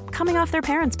jobs, coming off their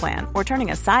parents' plan, or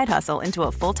turning a side hustle into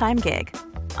a full-time gig.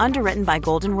 Underwritten by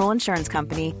Golden Rule Insurance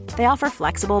Company, they offer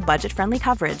flexible, budget-friendly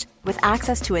coverage with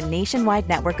access to a nationwide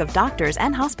network of doctors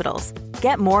and hospitals.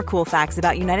 Get more cool facts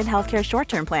about United Healthcare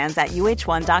short-term plans at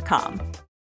uh1.com.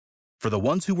 For the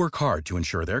ones who work hard to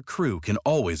ensure their crew can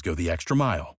always go the extra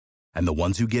mile, and the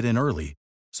ones who get in early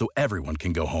so everyone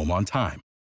can go home on time,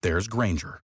 there's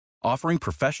Grainger, offering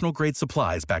professional-grade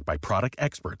supplies backed by product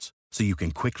experts so you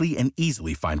can quickly and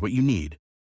easily find what you need.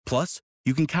 Plus,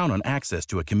 you can count on access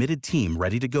to a committed team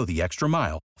ready to go the extra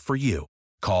mile for you.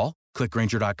 Call, click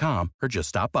Grainger.com, or just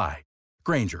stop by.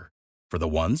 Grainger, for the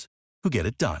ones who get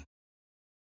it done.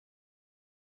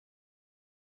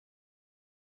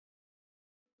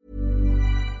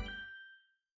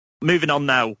 Moving on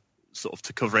now, sort of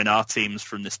to covering our teams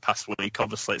from this past week.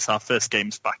 Obviously, it's our first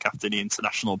games back after the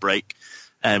international break.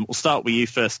 We'll start with you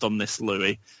first on this,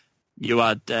 Louis. You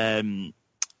had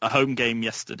a home game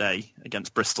yesterday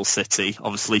against Bristol City.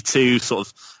 Obviously, two sort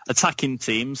of attacking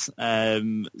teams.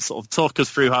 Sort of talk us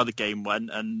through how the game went,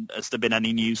 and has there been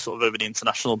any news sort of over the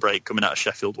international break coming out of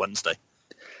Sheffield Wednesday?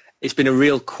 It's been a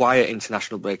real quiet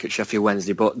international break at Sheffield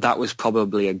Wednesday, but that was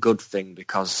probably a good thing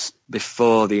because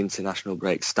before the international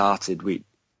break started, we'd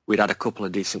had a couple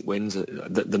of decent wins.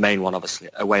 The main one, obviously,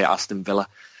 away at Aston Villa,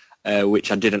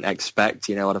 which I didn't expect.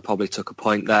 I'd have probably took a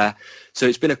point there. So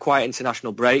it's been a quiet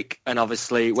international break, and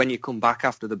obviously when you come back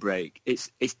after the break,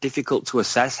 it's difficult to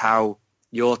assess how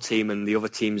your team and the other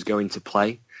team's going to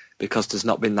play because there's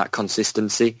not been that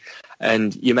consistency.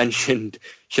 And you mentioned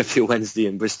Sheffield Wednesday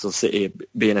and Bristol City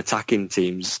being attacking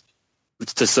teams.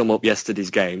 To sum up yesterday's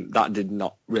game, that did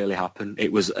not really happen.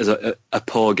 It was a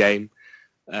poor game.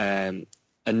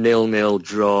 A 0-0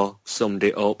 draw summed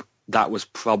it up. That was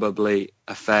probably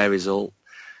a fair result.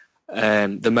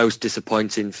 The most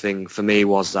disappointing thing for me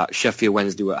was that Sheffield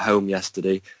Wednesday were at home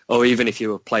yesterday, or even if you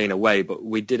were playing away, but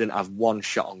we didn't have one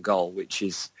shot on goal, which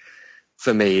is,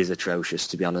 for me, is atrocious,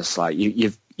 to be honest. Like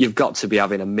you've got to be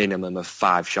having a minimum of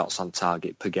 5 shots on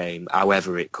target per game,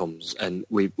 however it comes, and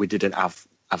we didn't have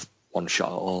one shot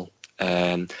at all.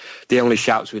 The only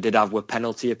shots we did have were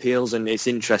penalty appeals, and it's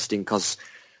interesting because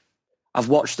I've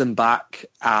watched them back,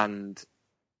 and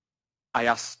I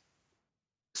asked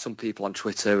some people on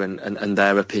Twitter and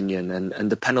their opinion, and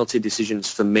the penalty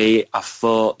decisions for me, I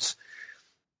thought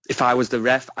if I was the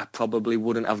ref, I probably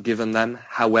wouldn't have given them.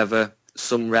 However,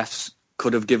 some refs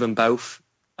could have given both,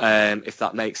 if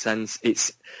that makes sense.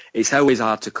 It's always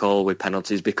hard to call with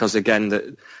penalties because, again,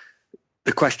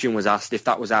 the question was asked, if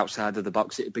that was outside of the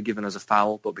box, it would be given as a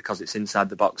foul, but because it's inside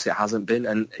the box, it hasn't been.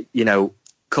 And,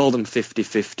 call them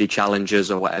 50-50 challenges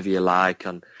or whatever you like.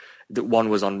 And one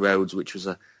was on Rhodes, which was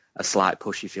a slight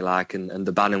push, if you like, and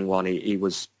the Bannon one, he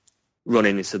was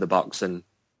running into the box, and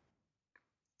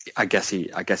I guess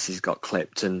he's got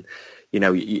clipped, and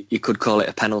you could call it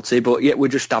a penalty, but yeah, we're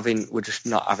just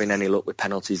not having any luck with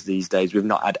penalties these days. We've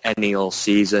not had any all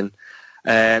season.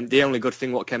 The only good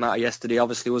thing what came out of yesterday,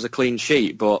 obviously, was a clean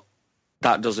sheet, but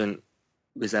that doesn't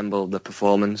resemble the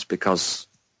performance because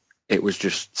it was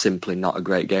just simply not a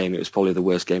great game. It was probably the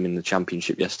worst game in the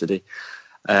Championship yesterday.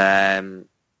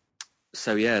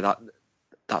 So yeah,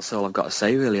 that's all I've got to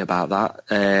say really about that.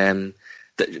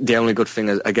 The only good thing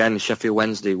is, again, Sheffield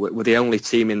Wednesday were the only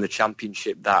team in the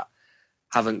Championship that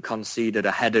haven't conceded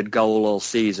a headed goal all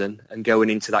season, and going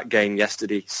into that game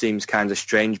yesterday seems kind of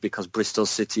strange because Bristol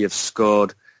City have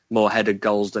scored more headed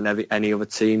goals than any other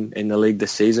team in the league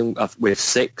this season, with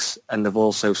 6, and they've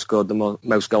also scored the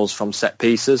most goals from set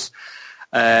pieces.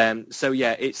 So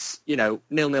yeah, it's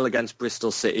 0-0 against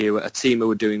Bristol City, a team who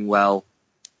were doing well.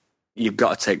 You've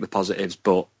got to take the positives,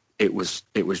 but it was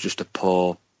just a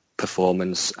poor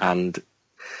performance, and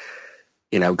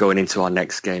going into our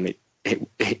next game,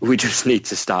 we just need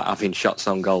to start having shots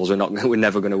on goals. We're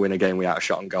never going to win a game without a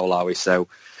shot on goal, are we? So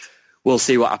we'll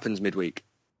see what happens midweek.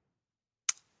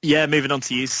 Yeah, moving on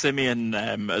to you, Simeon.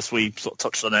 As we sort of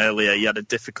touched on earlier, you had a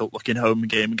difficult-looking home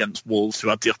game against Wolves, who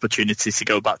had the opportunity to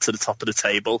go back to the top of the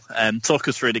table. Talk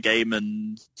us through the game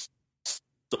and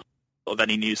sort of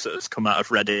any news that has come out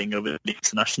of Reading over the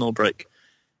international break.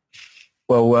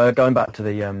 Well, going back to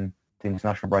the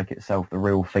international break itself, the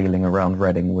real feeling around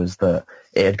Reading was that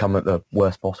it had come at the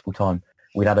worst possible time.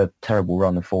 We'd had a terrible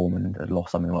run of form and had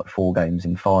lost something like 4 games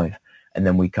in 5, and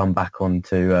then we come back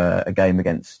onto a game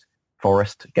against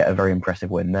Forest, get a very impressive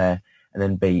win there, and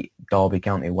then beat Derby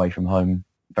County away from home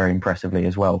very impressively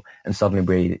as well. And suddenly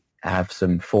we have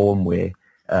some form, we're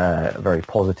very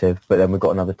positive, but then we've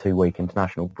got another 2-week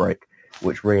international break,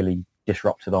 which really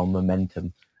disrupted our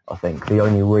momentum. I think the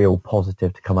only real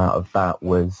positive to come out of that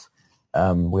was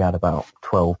we had about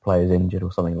 12 players injured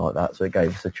or something like that, so it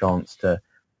gave us a chance to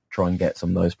try and get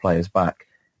some of those players back.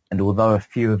 And although a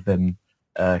few of them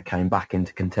came back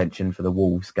into contention for the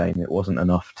Wolves game, it wasn't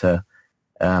enough to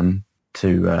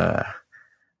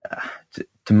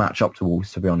match up to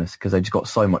Wolves, to be honest, because they just got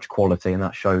so much quality, and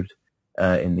that showed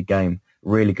in the game.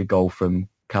 Really good goal from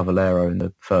Cavallero in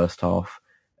the first half,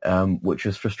 which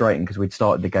was frustrating because we'd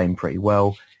started the game pretty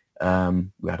well.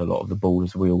 We had a lot of the ball,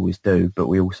 as we always do, but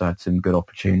we also had some good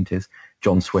opportunities.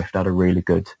 John Swift had a really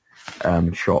good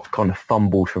shot, kind of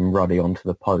fumbled from Ruddy onto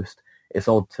the post. It's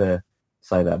odd to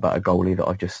say that about a goalie that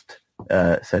I just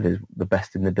said is the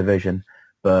best in the division,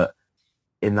 but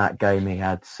in that game he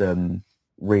had some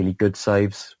really good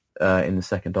saves in the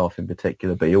second half in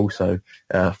particular, but he also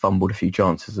fumbled a few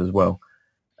chances as well.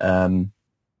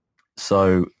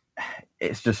 So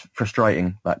it's just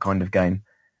frustrating, that kind of game,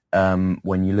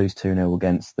 when you lose 2-0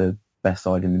 against the best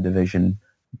side in the division,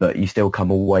 but you still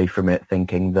come away from it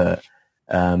thinking that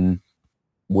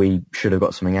we should have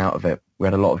got something out of it. We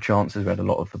had a lot of chances, we had a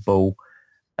lot of the ball.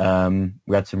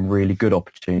 We had some really good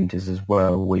opportunities as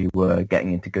well. We were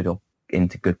getting into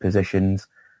good positions.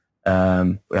 We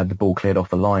had the ball cleared off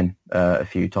the line a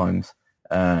few times,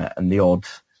 and the odd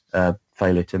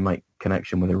failure to make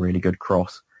connection with a really good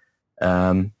cross.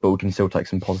 But we can still take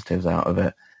some positives out of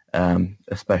it,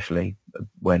 especially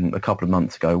when a couple of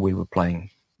months ago we were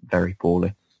playing very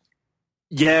poorly.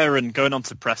 Yeah, and going on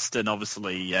to Preston,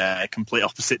 obviously, complete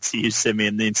opposite to you,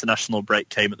 Simeon. The international break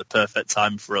came at the perfect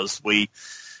time for us.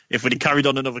 If we'd carried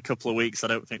on another couple of weeks, I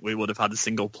don't think we would have had a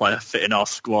single player fit in our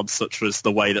squad, such was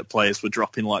the way that players were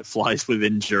dropping like flies with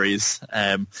injuries.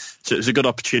 So it was a good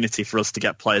opportunity for us to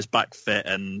get players back fit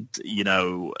and,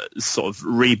 sort of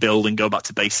rebuild and go back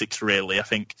to basics, really. I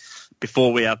think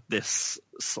before we had this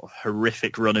sort of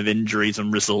horrific run of injuries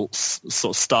and results,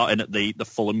 sort of starting at the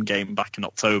Fulham game back in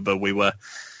October, we were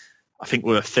 5th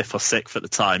or 6th at the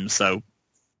time. So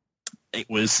it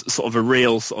was sort of a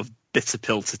real sort of bitter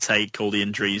pill to take, all the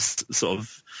injuries.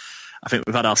 I think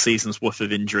we've had our season's worth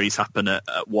of injuries happen at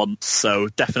once. So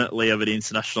definitely over the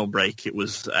international break, it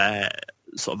was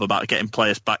sort of about getting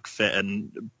players back fit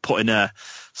and putting a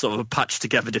sort of a patch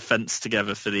together defence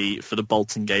together for the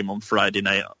Bolton game on Friday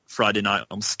night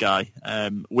on Sky.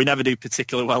 We never do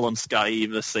particularly well on Sky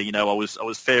either, so I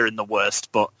was fearing the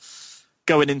worst, but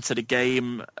going into the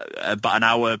game, about an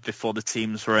hour before the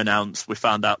teams were announced, we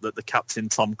found out that the captain,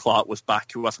 Tom Clark, was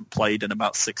back, who hasn't played in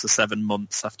about 6 or 7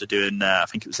 months after doing, I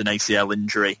think it was an ACL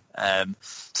injury.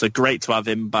 So great to have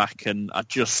him back, and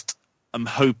I'm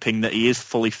hoping that he is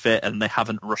fully fit and they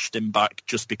haven't rushed him back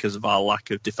just because of our lack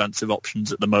of defensive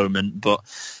options at the moment. But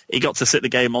he got to sit the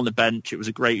game on the bench. It was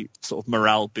a great sort of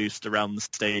morale boost around the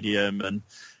stadium, and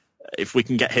if we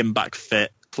can get him back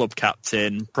fit, club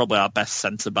captain, probably our best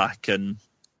centre-back, and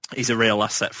he's a real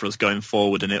asset for us going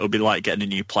forward, and it'll be like getting a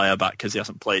new player back because he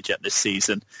hasn't played yet this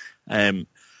season.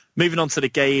 Moving on to the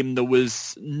game, there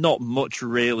was not much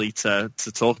really to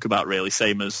talk about, really.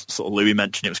 Same as sort of Louis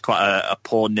mentioned, it was quite a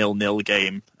poor 0-0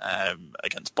 game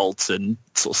against Bolton.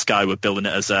 Sort of Sky were billing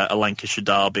it as a Lancashire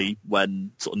derby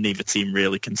when sort of neither team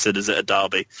really considers it a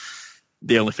derby.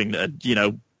 The only thing that,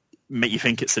 make you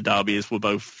think it's a derby is we're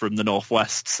both from the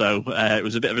northwest, so it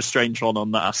was a bit of a strange one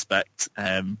on that aspect.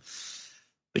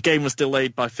 The game was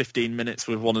delayed by 15 minutes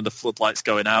with one of the floodlights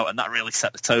going out, and that really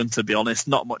set the tone, to be honest.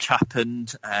 Not much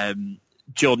happened.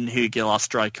 Jordan Hugill, our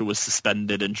striker, was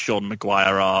suspended, and Sean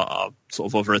Maguire, our sort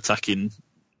of other attacking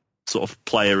sort of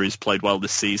player who's played well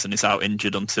this season, is out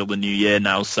injured until the new year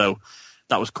now, so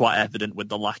that was quite evident with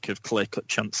the lack of clear-cut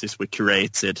chances we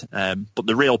created. But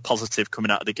the real positive coming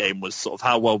out of the game was sort of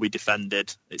how well we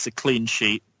defended. It's a clean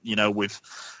sheet. We've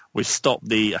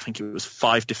stopped I think it was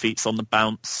 5 defeats on the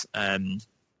bounce.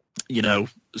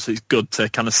 So it's good to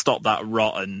kind of stop that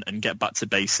rot and get back to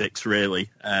basics, really.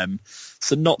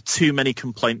 So not too many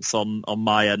complaints on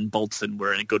my end. Bolton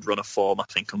were in a good run of form, I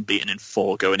think, unbeaten in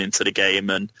 4 going into the game,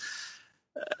 and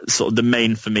sort of the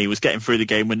main for me was getting through the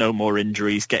game with no more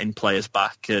injuries, getting players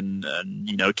back, and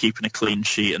keeping a clean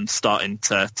sheet and starting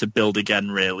to build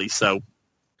again, really. So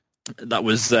that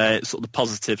was sort of the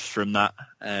positives from that.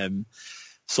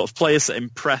 Sort of players that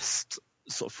impressed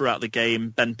sort of throughout the game.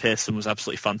 Ben Pearson was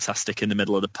absolutely fantastic in the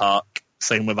middle of the park.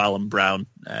 Same with Alan Brown.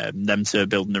 Them two are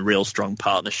building a real strong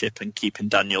partnership and keeping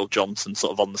Daniel Johnson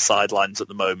sort of on the sidelines at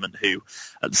the moment, who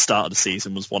at the start of the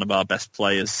season was one of our best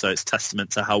players. So it's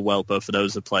testament to how well both of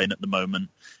those are playing at the moment.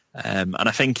 And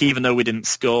I think even though we didn't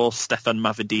score, Stefan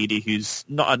Mavididi, who's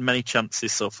not had many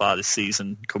chances so far this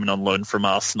season, coming on loan from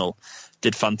Arsenal,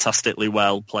 did fantastically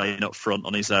well playing up front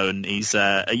on his own. He's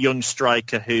a young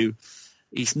striker who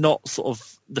he's not sort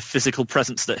of the physical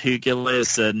presence that Hugill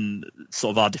is, and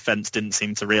sort of our defence didn't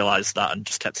seem to realise that and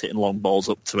just kept hitting long balls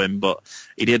up to him. But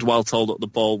he did well to hold up the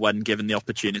ball when given the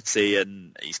opportunity,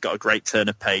 and he's got a great turn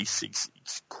of pace. He's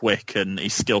quick and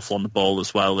he's skillful on the ball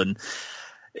as well. And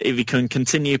if he can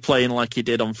continue playing like he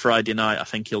did on Friday night, I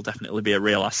think he'll definitely be a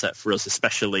real asset for us,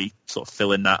 especially sort of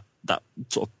filling that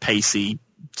sort of pacey,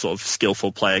 sort of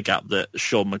skillful player gap that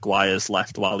Sean Maguire's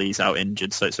left while he's out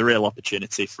injured. So it's a real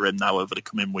opportunity for him now over the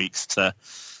coming weeks to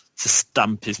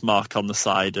stamp his mark on the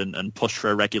side and push for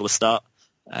a regular start.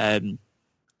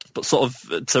 But sort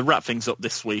of to wrap things up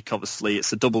this week, obviously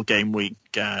it's a double game week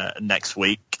next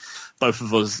week. Both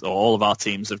of us, or all of our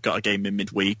teams, have got a game in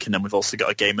midweek, and then we've also got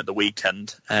a game at the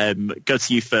weekend. Go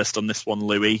to you first on this one,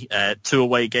 Louis. 2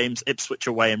 away games, Ipswich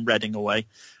away and Reading away.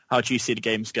 How do you see the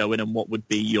games going, and what would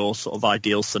be your sort of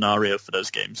ideal scenario for those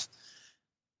games?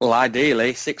 Well,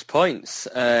 ideally 6 points,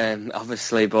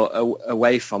 obviously, but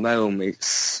away from home,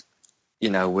 it's,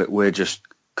 we're just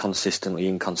consistently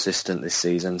inconsistent this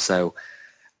season. So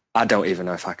I don't even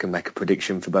know if I can make a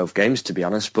prediction for both games, to be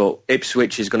honest. But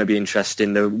Ipswich is going to be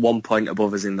interesting. They're 1 point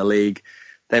above us in the league.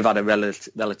 They've had a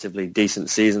relatively decent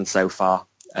season so far.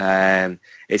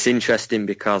 It's interesting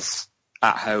because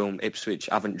at home, Ipswich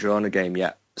haven't drawn a game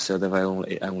yet. So they've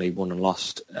only won and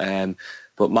lost.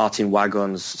 But Martin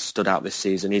Wagon's stood out this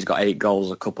season. He's got 8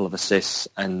 goals, a couple of assists,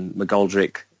 and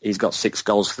McGoldrick, he's got 6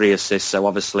 goals, 3 assists. So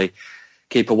obviously,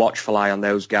 keep a watchful eye on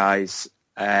those guys.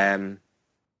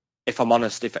 If I'm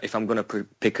honest, if I'm going to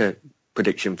pick a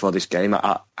prediction for this game,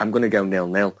 I'm going to go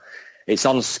 0-0. It's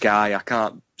on Sky. I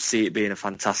can't see it being a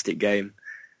fantastic game.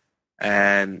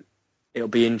 It'll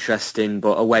be interesting,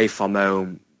 but away from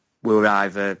home, we're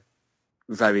either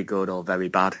very good or very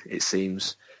bad, it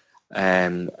seems.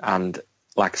 And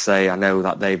like I say, I know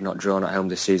that they've not drawn at home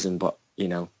this season, but,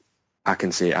 I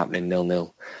can see it happening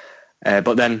 0-0.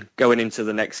 But then going into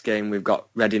the next game, we've got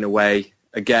Reading away.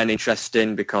 Again,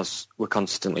 interesting because we're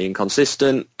constantly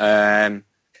inconsistent. So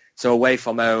away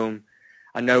from home,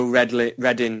 I know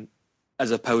Reading,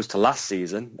 as opposed to last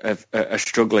season, are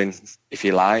struggling, if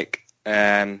you like,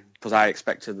 because I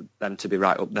expected them to be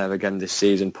right up there again this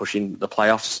season, pushing the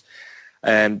playoffs.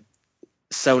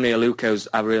 Sonny Aluko's,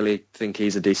 I really think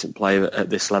he's a decent player at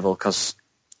this level because,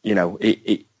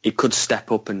 he could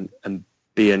step up and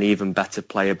be an even better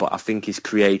player, but I think his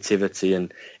creativity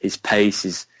and his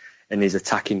pace and his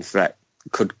attacking threat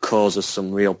could cause us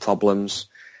some real problems.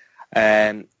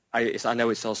 I know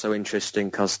it's also interesting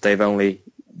because they've only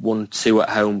won 2 at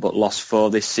home but lost 4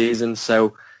 this season,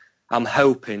 so I'm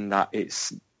hoping that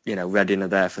it's, Reading are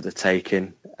there for the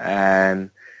taking. And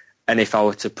if I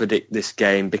were to predict this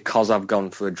game, because I've gone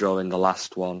for a draw in the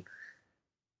last one,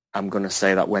 I'm going to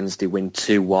say that Wednesday win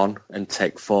 2-1 and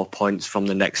take 4 points from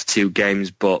the next 2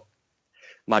 games, but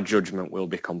my judgment will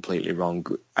be completely wrong.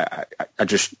 I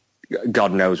just,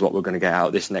 God knows what we're going to get out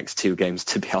of this next 2 games,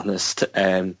 to be honest.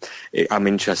 I'm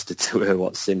interested to hear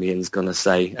what Simeon's going to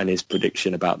say and his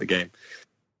prediction about the game.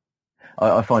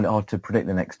 I find it hard to predict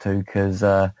the next 2 because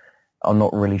I'm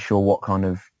not really sure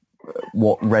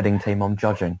what Reading team I'm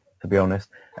judging, to be honest.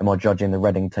 Am I judging the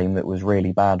Reading team that was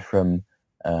really bad from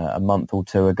a month or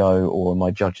 2 ago, or am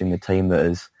I judging the team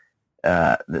that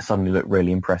suddenly looked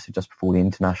really impressive just before the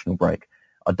international break?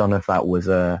 I don't know if that was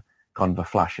a kind of a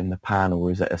flash in the pan,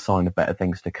 or is it a sign of better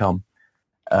things to come?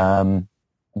 Going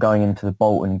into the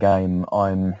Bolton game,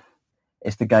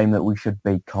 it's the game that we should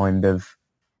be kind of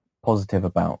positive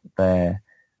about. They're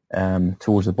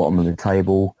towards the bottom of the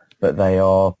table, but they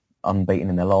are unbeaten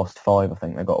in their last 5. I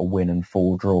think they've got a win and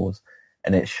 4 draws,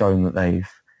 and it's shown that they've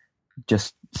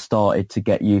just started to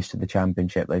get used to the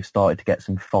Championship. They've started to get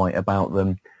some fight about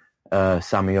them.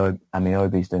 Sammy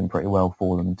Amiobi's doing pretty well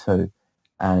for them too.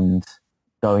 And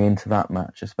going into that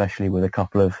match, especially with a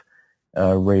couple of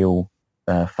real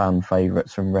fan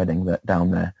favourites from Reading that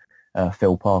down there,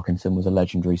 Phil Parkinson was a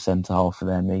legendary centre-half for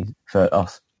them. For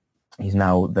us, he's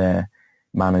now their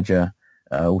manager.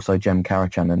 Also, Jem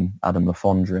Karachan and Adam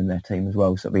Lafondra in their team as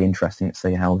well. So it'll be interesting to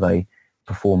see how they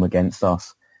perform against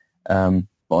us.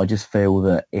 But I just feel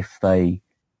that if they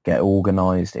get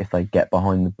organised, if they get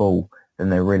behind the ball, then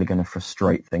they're really going to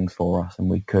frustrate things for us, and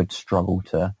we could struggle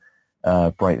to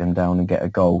break them down and get a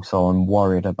goal. So I'm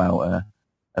worried about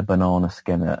a banana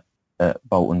skin at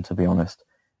Bolton, to be honest.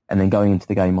 And then going into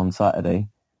the game on Saturday,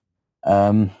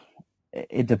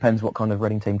 it depends what kind of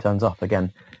Reading team turns up.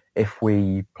 Again, if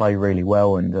we play really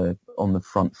well and on the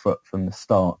front foot from the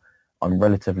start, I'm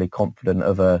relatively confident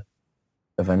of a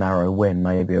narrow win,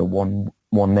 maybe a 1-0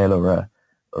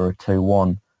 or a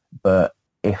 2-1. But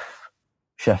if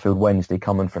Sheffield Wednesday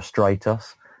come and frustrate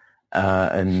us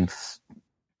and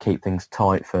keep things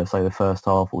tight for, say, the first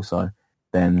half or so,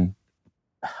 then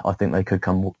I think they could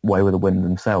come away with a win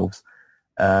themselves.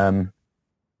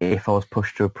 If I was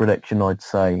pushed to a prediction, I'd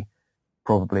say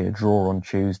probably a draw on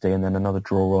Tuesday and then another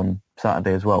draw on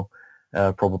Saturday as well.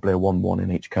 Probably a 1-1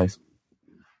 in each case.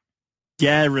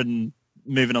 Yeah, and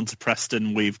moving on to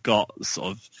Preston, we've got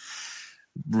sort of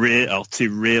two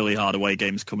really hard away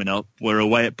games coming up. We're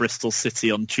away at Bristol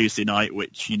City on Tuesday night,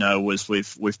 which, you know, as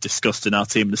we've discussed in our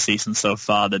team of the season so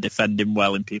far, they're defending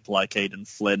well in people like Aidan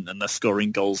Flint and they're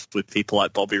scoring goals with people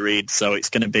like Bobby Reid. So it's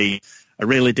going to be a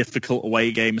really difficult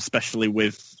away game, especially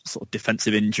with sort of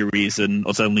defensive injuries and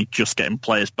us only just getting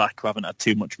players back who haven't had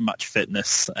too much match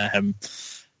fitness.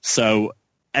 So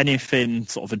anything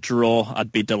sort of a draw,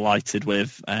 I'd be delighted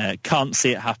with. Can't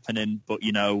see it happening, but,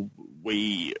 you know,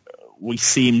 we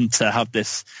seem to have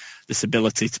this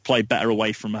ability to play better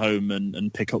away from home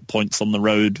and pick up points on the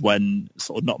road when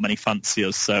sort of not many fancy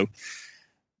us. So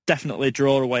definitely a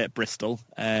draw away at Bristol.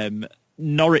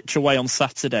 Norwich away on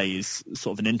Saturday is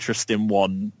sort of an interesting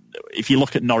one. If you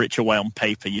look at Norwich away on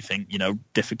paper, you think, you know,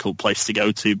 difficult place to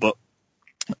go to. But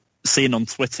seeing on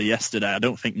Twitter yesterday, I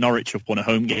don't think Norwich have won a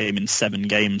home game in 7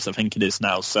 games, I think it is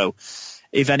now. So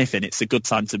if anything, it's a good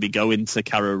time to be going to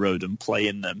Carrow Road and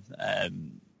playing them.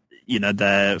 You know,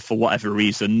 they're, for whatever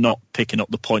reason, not picking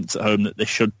up the points at home that they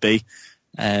should be.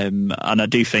 And I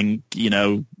do think, you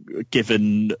know,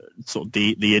 given sort of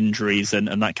the injuries and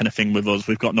that kind of thing with us,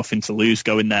 we've got nothing to lose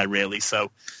going there, really.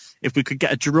 So if we could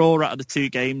get a draw out of the 2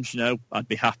 games, you know, I'd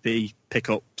be happy. Pick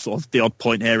up sort of the odd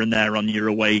point here and there on your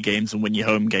away games and win your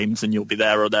home games and you'll be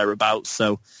there or thereabouts.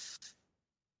 So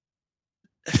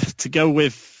to go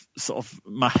with sort of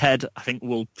my head, I think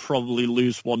we'll probably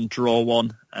lose 1, draw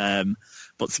 1.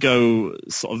 But to go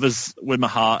sort of as with my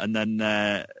heart and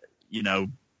then, you know,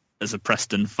 as a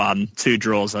Preston fan, 2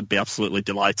 draws I'd be absolutely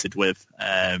delighted with.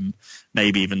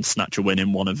 Maybe even snatch a win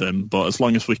in one of them. But as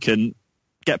long as we can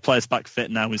get players back fit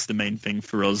now is the main thing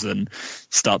for us and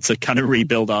start to kind of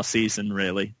rebuild our season,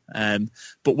 really.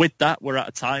 But with that, we're out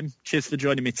of time. Cheers for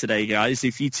joining me today, guys.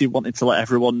 If you two wanted to let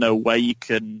everyone know where you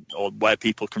can or where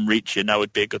people can reach you, now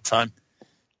would be a good time.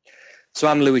 So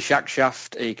I'm Louis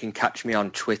Shackshaft. You can catch me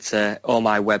on Twitter or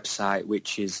my website,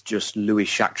 which is just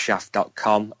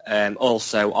louisshackshaft.com.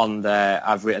 Also on there,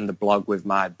 I've written the blog with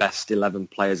my best 11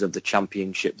 players of the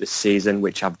Championship this season,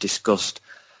 which I've discussed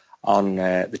on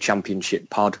the Championship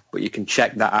pod. But you can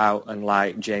check that out. And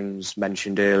like James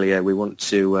mentioned earlier, we want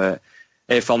to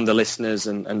hear from the listeners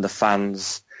and the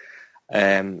fans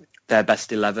their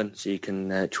best 11. So you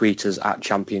can tweet us at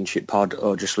Championship pod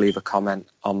or just leave a comment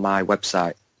on my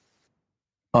website.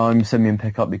 I'm Simeon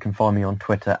Pickup. You can find me on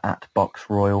Twitter at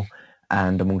BoxRoyal,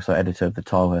 and I'm also editor of the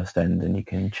Tilehurst End, and you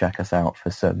can check us out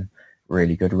for some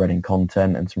really good Reading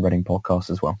content and some Reading podcasts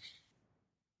as well.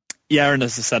 Yeah, and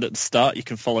as I said at the start, you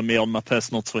can follow me on my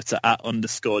personal Twitter at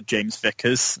 _James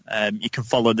Vickers. You can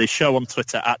follow the show on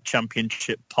Twitter at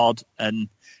Championship Pod, and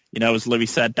you know, as Louis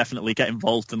said, definitely get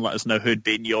involved and let us know who'd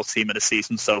been your team of the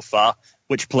season so far.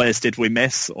 Which players did we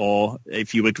miss? Or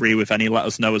if you agree with any, let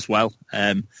us know as well.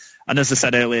 And as I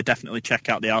said earlier, definitely check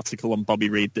out the article on Bobby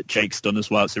Reid that Jake's done as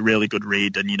well. It's a really good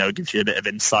read and, you know, gives you a bit of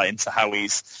insight into how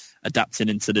he's adapting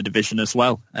into the division as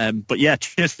well. But yeah,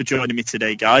 cheers for joining me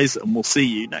today, guys, and we'll see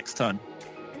you next time.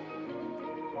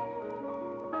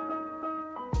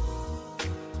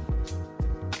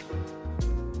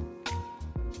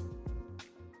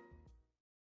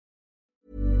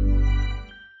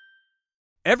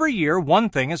 Every year, one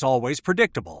thing is always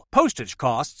predictable. Postage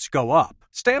costs go up.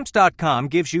 Stamps.com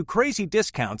gives you crazy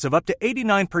discounts of up to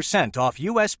 89% off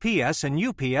USPS and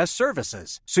UPS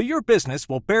services, so your business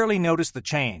will barely notice the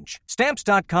change.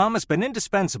 Stamps.com has been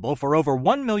indispensable for over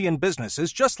 1 million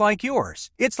businesses just like yours.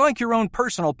 It's like your own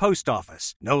personal post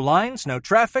office. No lines, no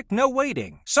traffic, no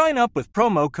waiting. Sign up with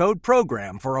promo code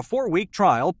PROGRAM for a 4-week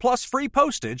trial plus free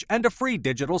postage and a free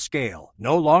digital scale.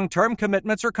 No long-term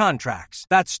commitments or contracts.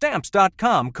 That's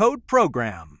Stamps.com, code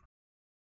PROGRAM.